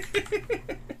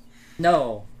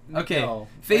 No. Okay. No.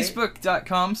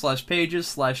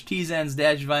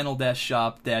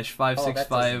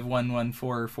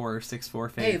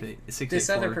 Facebook.com/pages/tzans-vinyl-shop-565114464. Hey, this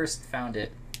other person found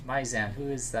it. Myzan, who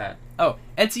is that? Oh,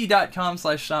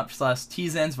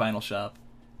 Etsy.com/shop/tzans-vinyl-shop.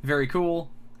 Very cool.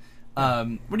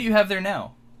 What do you have there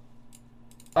now?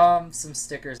 Some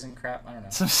stickers and crap. I don't know.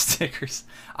 Some stickers.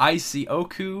 I see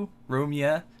Oku,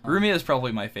 Rumia. Rumia is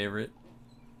probably my favorite.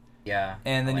 Yeah.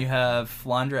 And then I you like have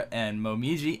Flandra and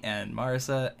Momiji and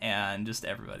Marisa and just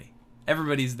everybody.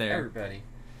 Everybody's there. everybody.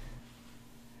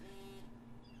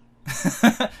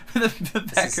 the This is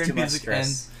background too much music stress.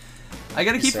 ends. I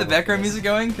gotta keep the background music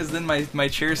going because then my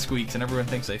chair squeaks and everyone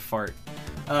thinks I fart.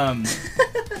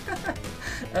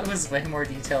 That was way more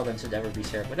detailed than should ever be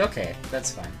shared, but okay,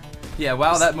 that's fine. Yeah,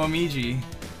 wow, that Momiji.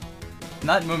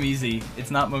 Not Momizi.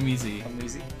 It's not Momizi.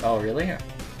 Oh, really?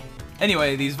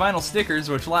 Anyway, these vinyl stickers,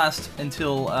 which last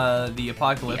until the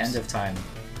apocalypse. The end of time.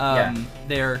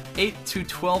 They're $8 to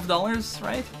 $12,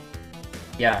 right?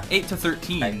 Yeah. 8 to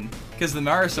 13, because the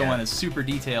Marisa one is super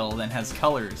detailed and has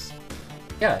colors.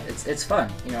 Yeah, it's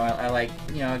fun. You know, I like,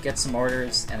 I get some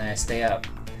orders and then I stay up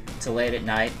till late at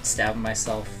night, stabbing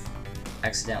myself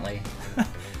accidentally.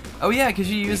 Oh yeah, because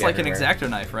you use like everywhere. an X-Acto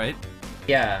knife, right?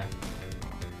 Yeah.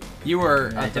 You are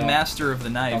And I the don't- master of the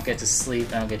I knife. don't get to sleep,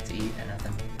 I don't get to eat or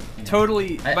nothing. You know.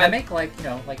 Totally. I make like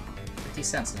 50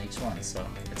 cents on each one, so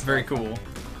it's very fun. cool.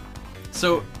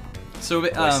 So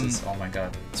Voices, oh my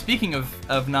god. speaking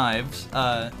of knives,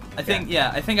 I think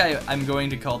I'm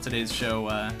going to call today's show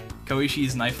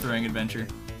Koishi's knife throwing adventure.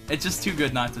 It's just too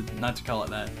good not to call it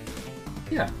that.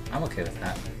 Yeah, I'm okay with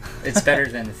that. It's better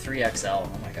than 3XL,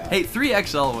 oh my god. Hey,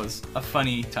 3XL was a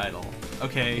funny title.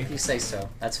 Okay. If you say so,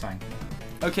 that's fine.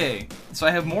 Okay, so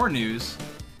I have more news.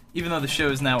 Even though the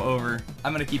show is now over,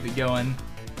 I'm gonna keep it going.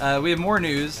 We have more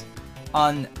news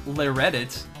on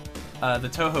Reddit, the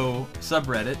Touhou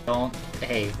subreddit.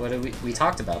 Hey, what do we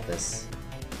talked about this.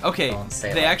 Okay, Don't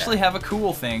say it they like actually that. have a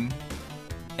cool thing,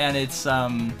 and it's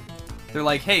they're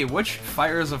like, hey, which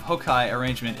Fires of Hokai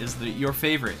arrangement is your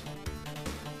favorite?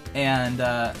 And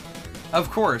of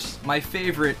course, my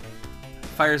favorite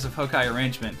Fires of Hokai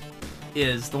arrangement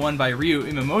is the one by Ryu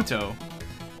Imamoto,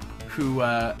 who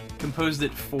composed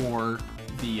it for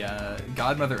the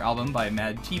Godmother album by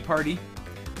Mad Tea Party,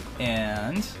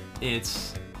 and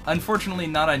it's unfortunately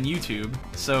not on YouTube.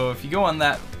 So if you go on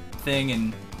that thing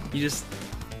and you just,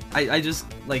 I just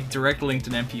like direct linked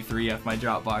an MP3 off my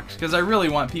Dropbox because I really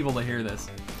want people to hear this.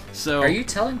 So Are you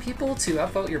telling people to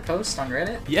upvote your post on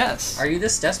Reddit? yes, Are you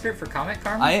this desperate for comic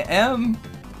karma? I am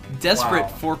desperate Wow.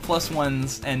 for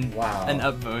 +1s and Wow. and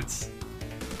upvotes.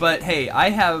 But hey, I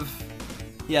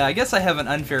guess I have an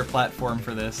unfair platform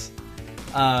for this.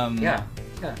 Yeah.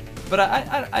 But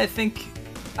I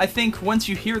think once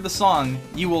you hear the song,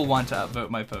 you will want to upvote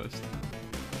my post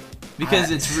because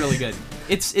it's really good.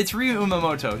 It's Ryu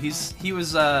Umamoto. He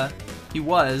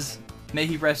was, may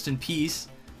he rest in peace,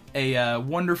 a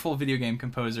wonderful video game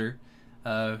composer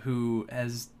who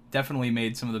has definitely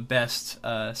made some of the best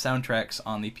soundtracks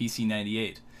on the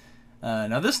PC-98.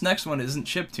 Now this next one isn't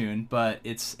chiptune, but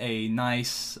it's a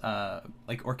nice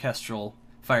like orchestral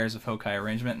Fires of Hokai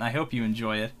arrangement, and I hope you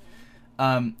enjoy it.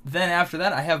 Then after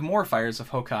that, I have more Fires of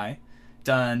Hokai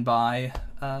done by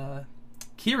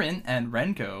Kirin and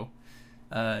Renko.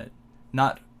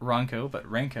 Not Ronko, but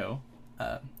Renko.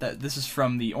 This is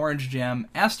from the Orange Jam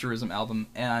Asterism album,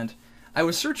 and I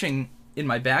was searching in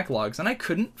my backlogs, and I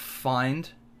couldn't find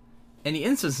any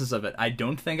instances of it. I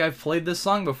don't think I've played this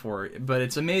song before, but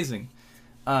it's amazing.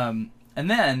 And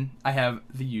then I have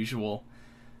the usual.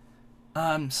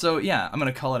 So yeah, I'm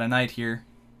gonna call it a night here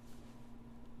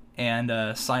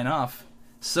and sign off.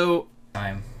 So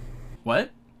Time.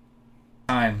 what?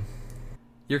 Time.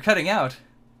 You're cutting out.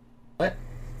 What?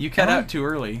 You cut Am I? out too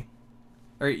early.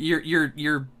 Or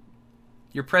you're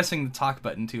pressing the talk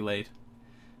button too late.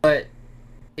 But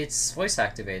it's voice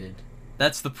activated.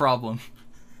 That's the problem.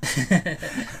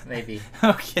 Maybe.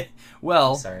 Okay.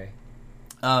 Well, Sorry.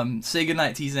 say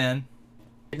goodnight, T-Zan.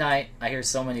 Good night. I hear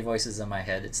so many voices in my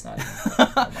head. It's not even...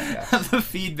 Oh my gosh. The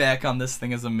feedback on this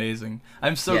thing is amazing.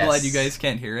 I'm so Yes. glad you guys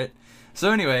can't hear it.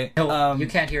 So anyway, No, you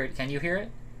can't hear it. Can you hear it?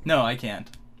 No, I can't.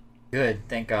 Good.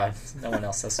 Thank God. No one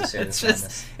else has to share It's this.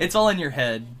 just it's all in your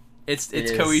head. It's It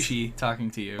is. Koishi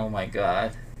talking to you. Oh my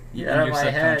God. You- Get out of your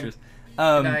my head. subconscious.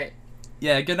 Good night.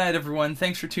 Yeah, good night, everyone.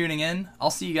 Thanks for tuning in. I'll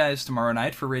see you guys tomorrow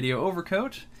night for Radio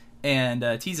Overcoat. And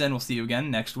T-Zen will see you again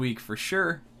next week for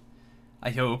sure. I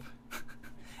hope.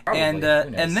 Probably. And Who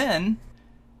knows? and then,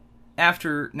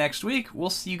 after next week, we'll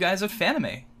see you guys at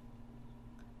Fanime.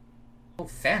 Oh,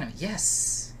 Phantom.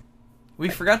 Yes. We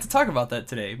forgot to talk about that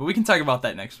today, but we can talk about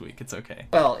that next week. It's okay.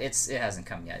 Well, it hasn't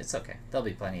come yet. It's okay. There'll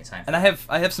be plenty of time. And I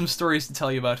have some stories to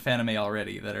tell you about Fanime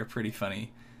already that are pretty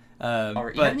funny. You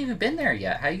But haven't even been there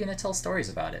yet. How are you going to tell stories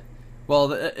about it?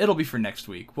 well, it'll be for next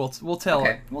week. We'll tell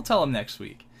Okay. we'll tell them next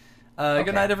week. Okay.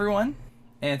 Good night, everyone,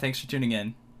 and thanks for tuning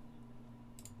in.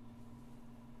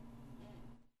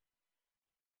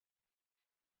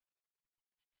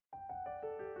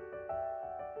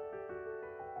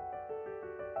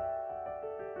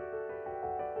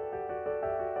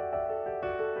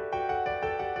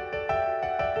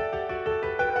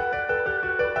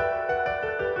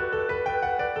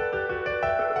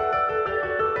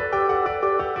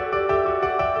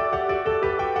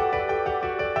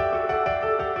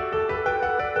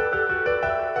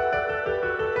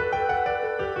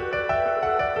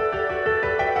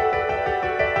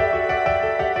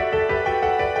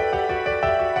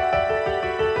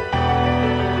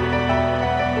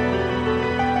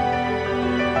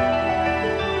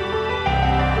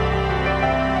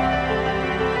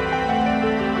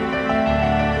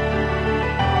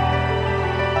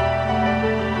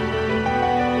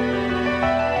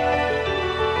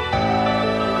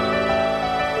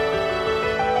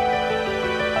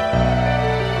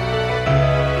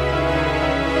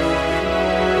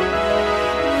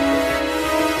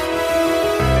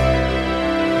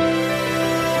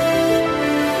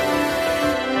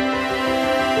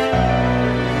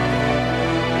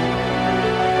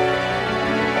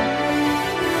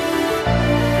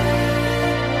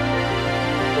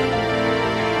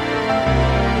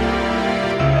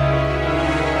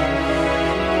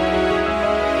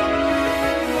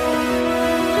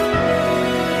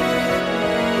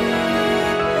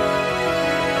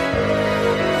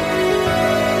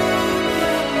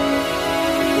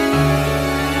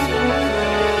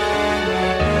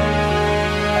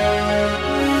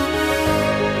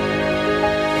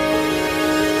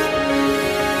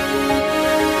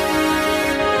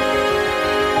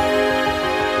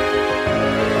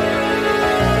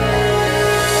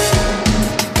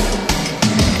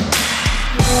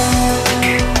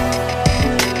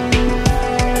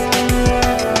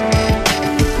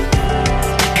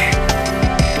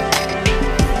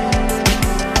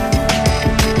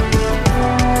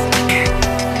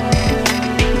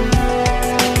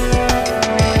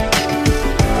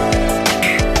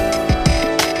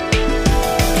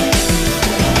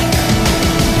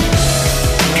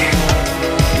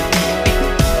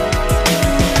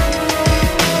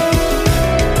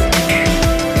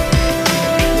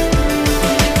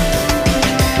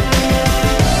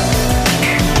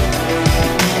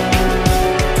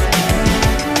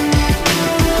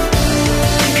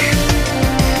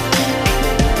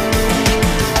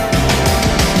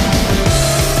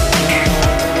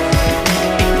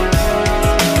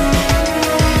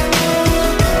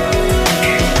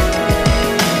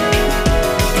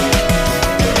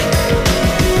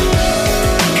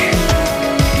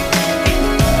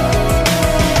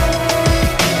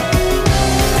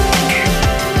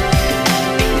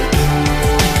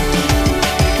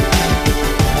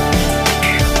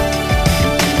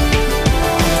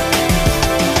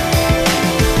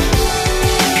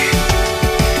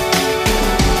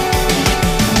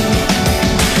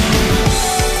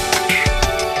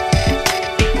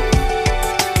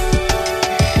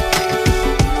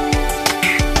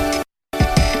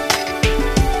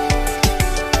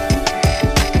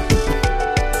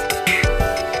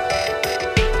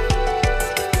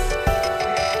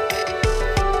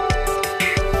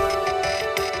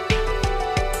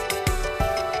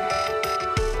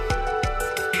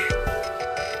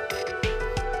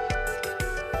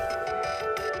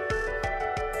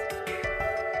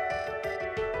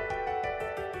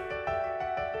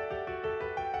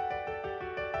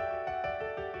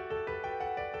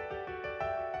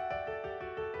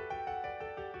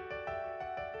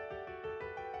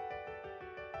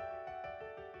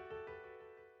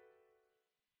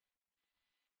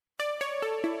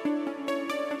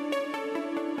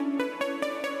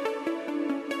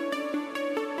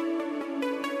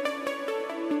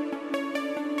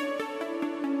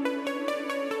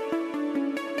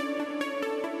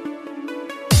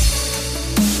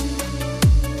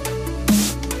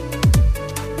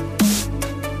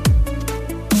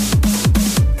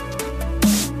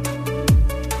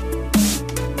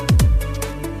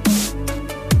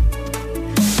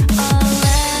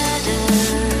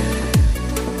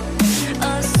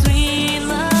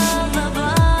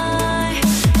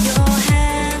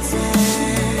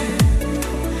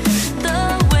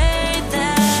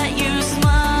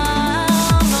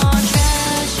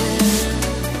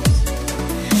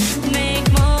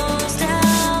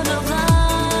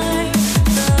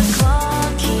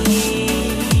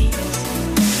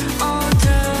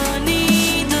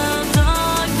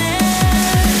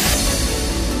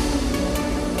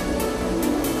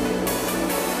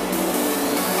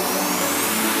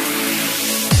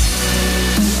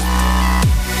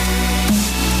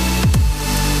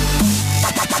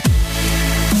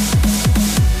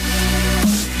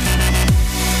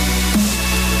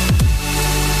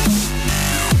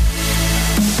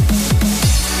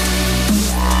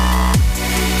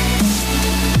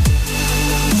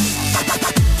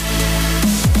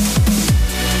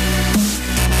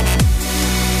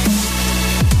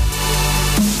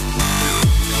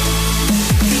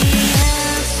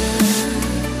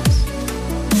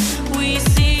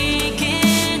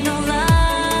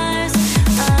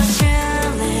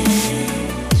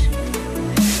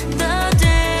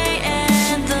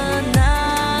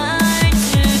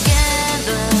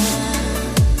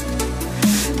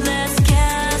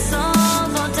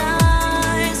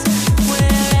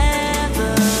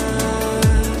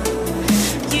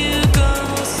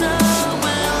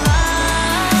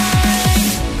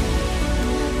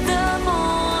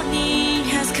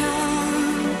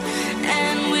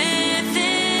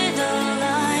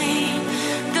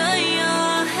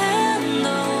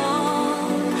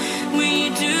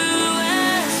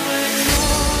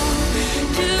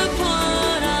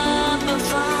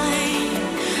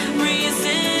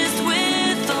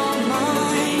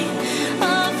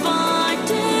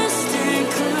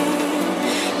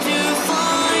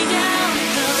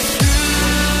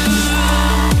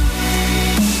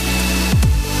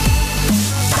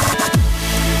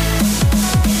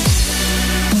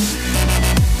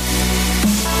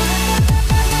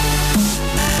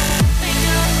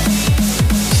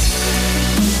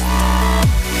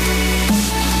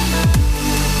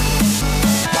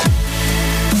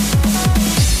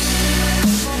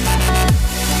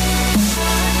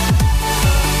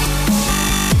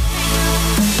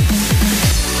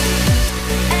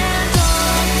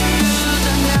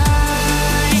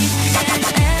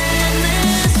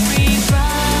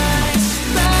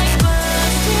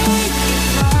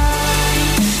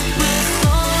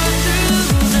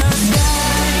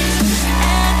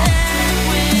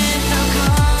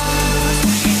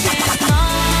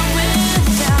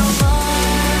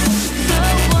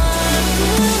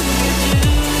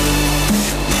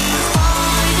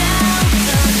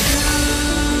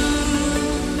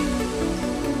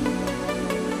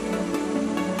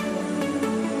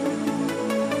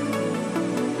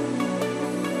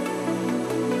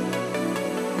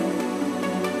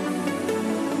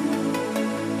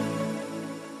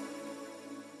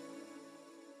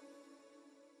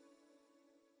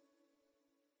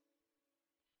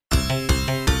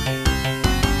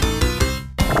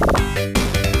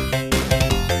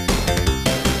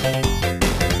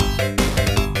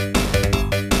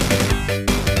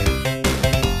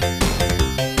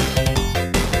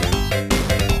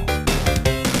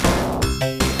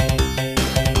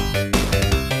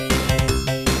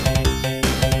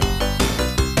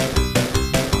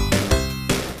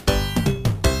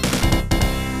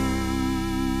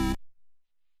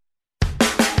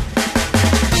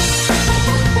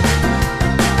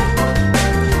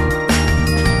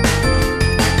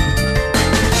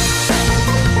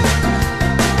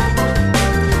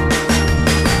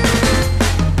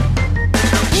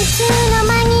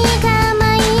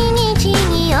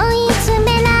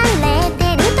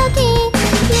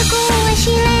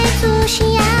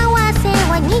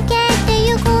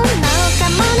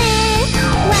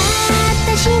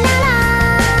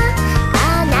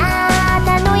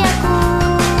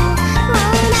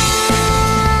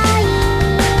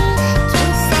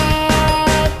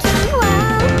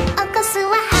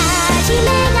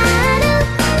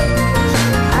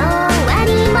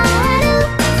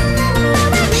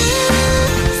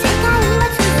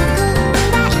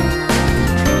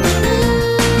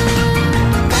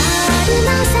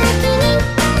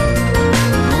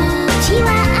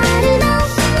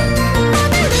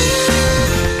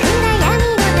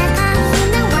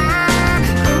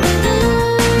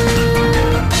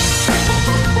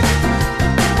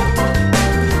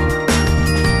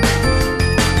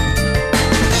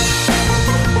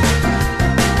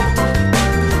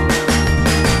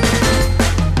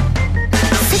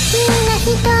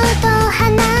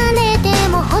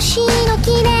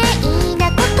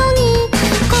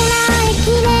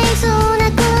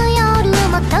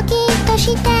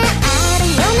 して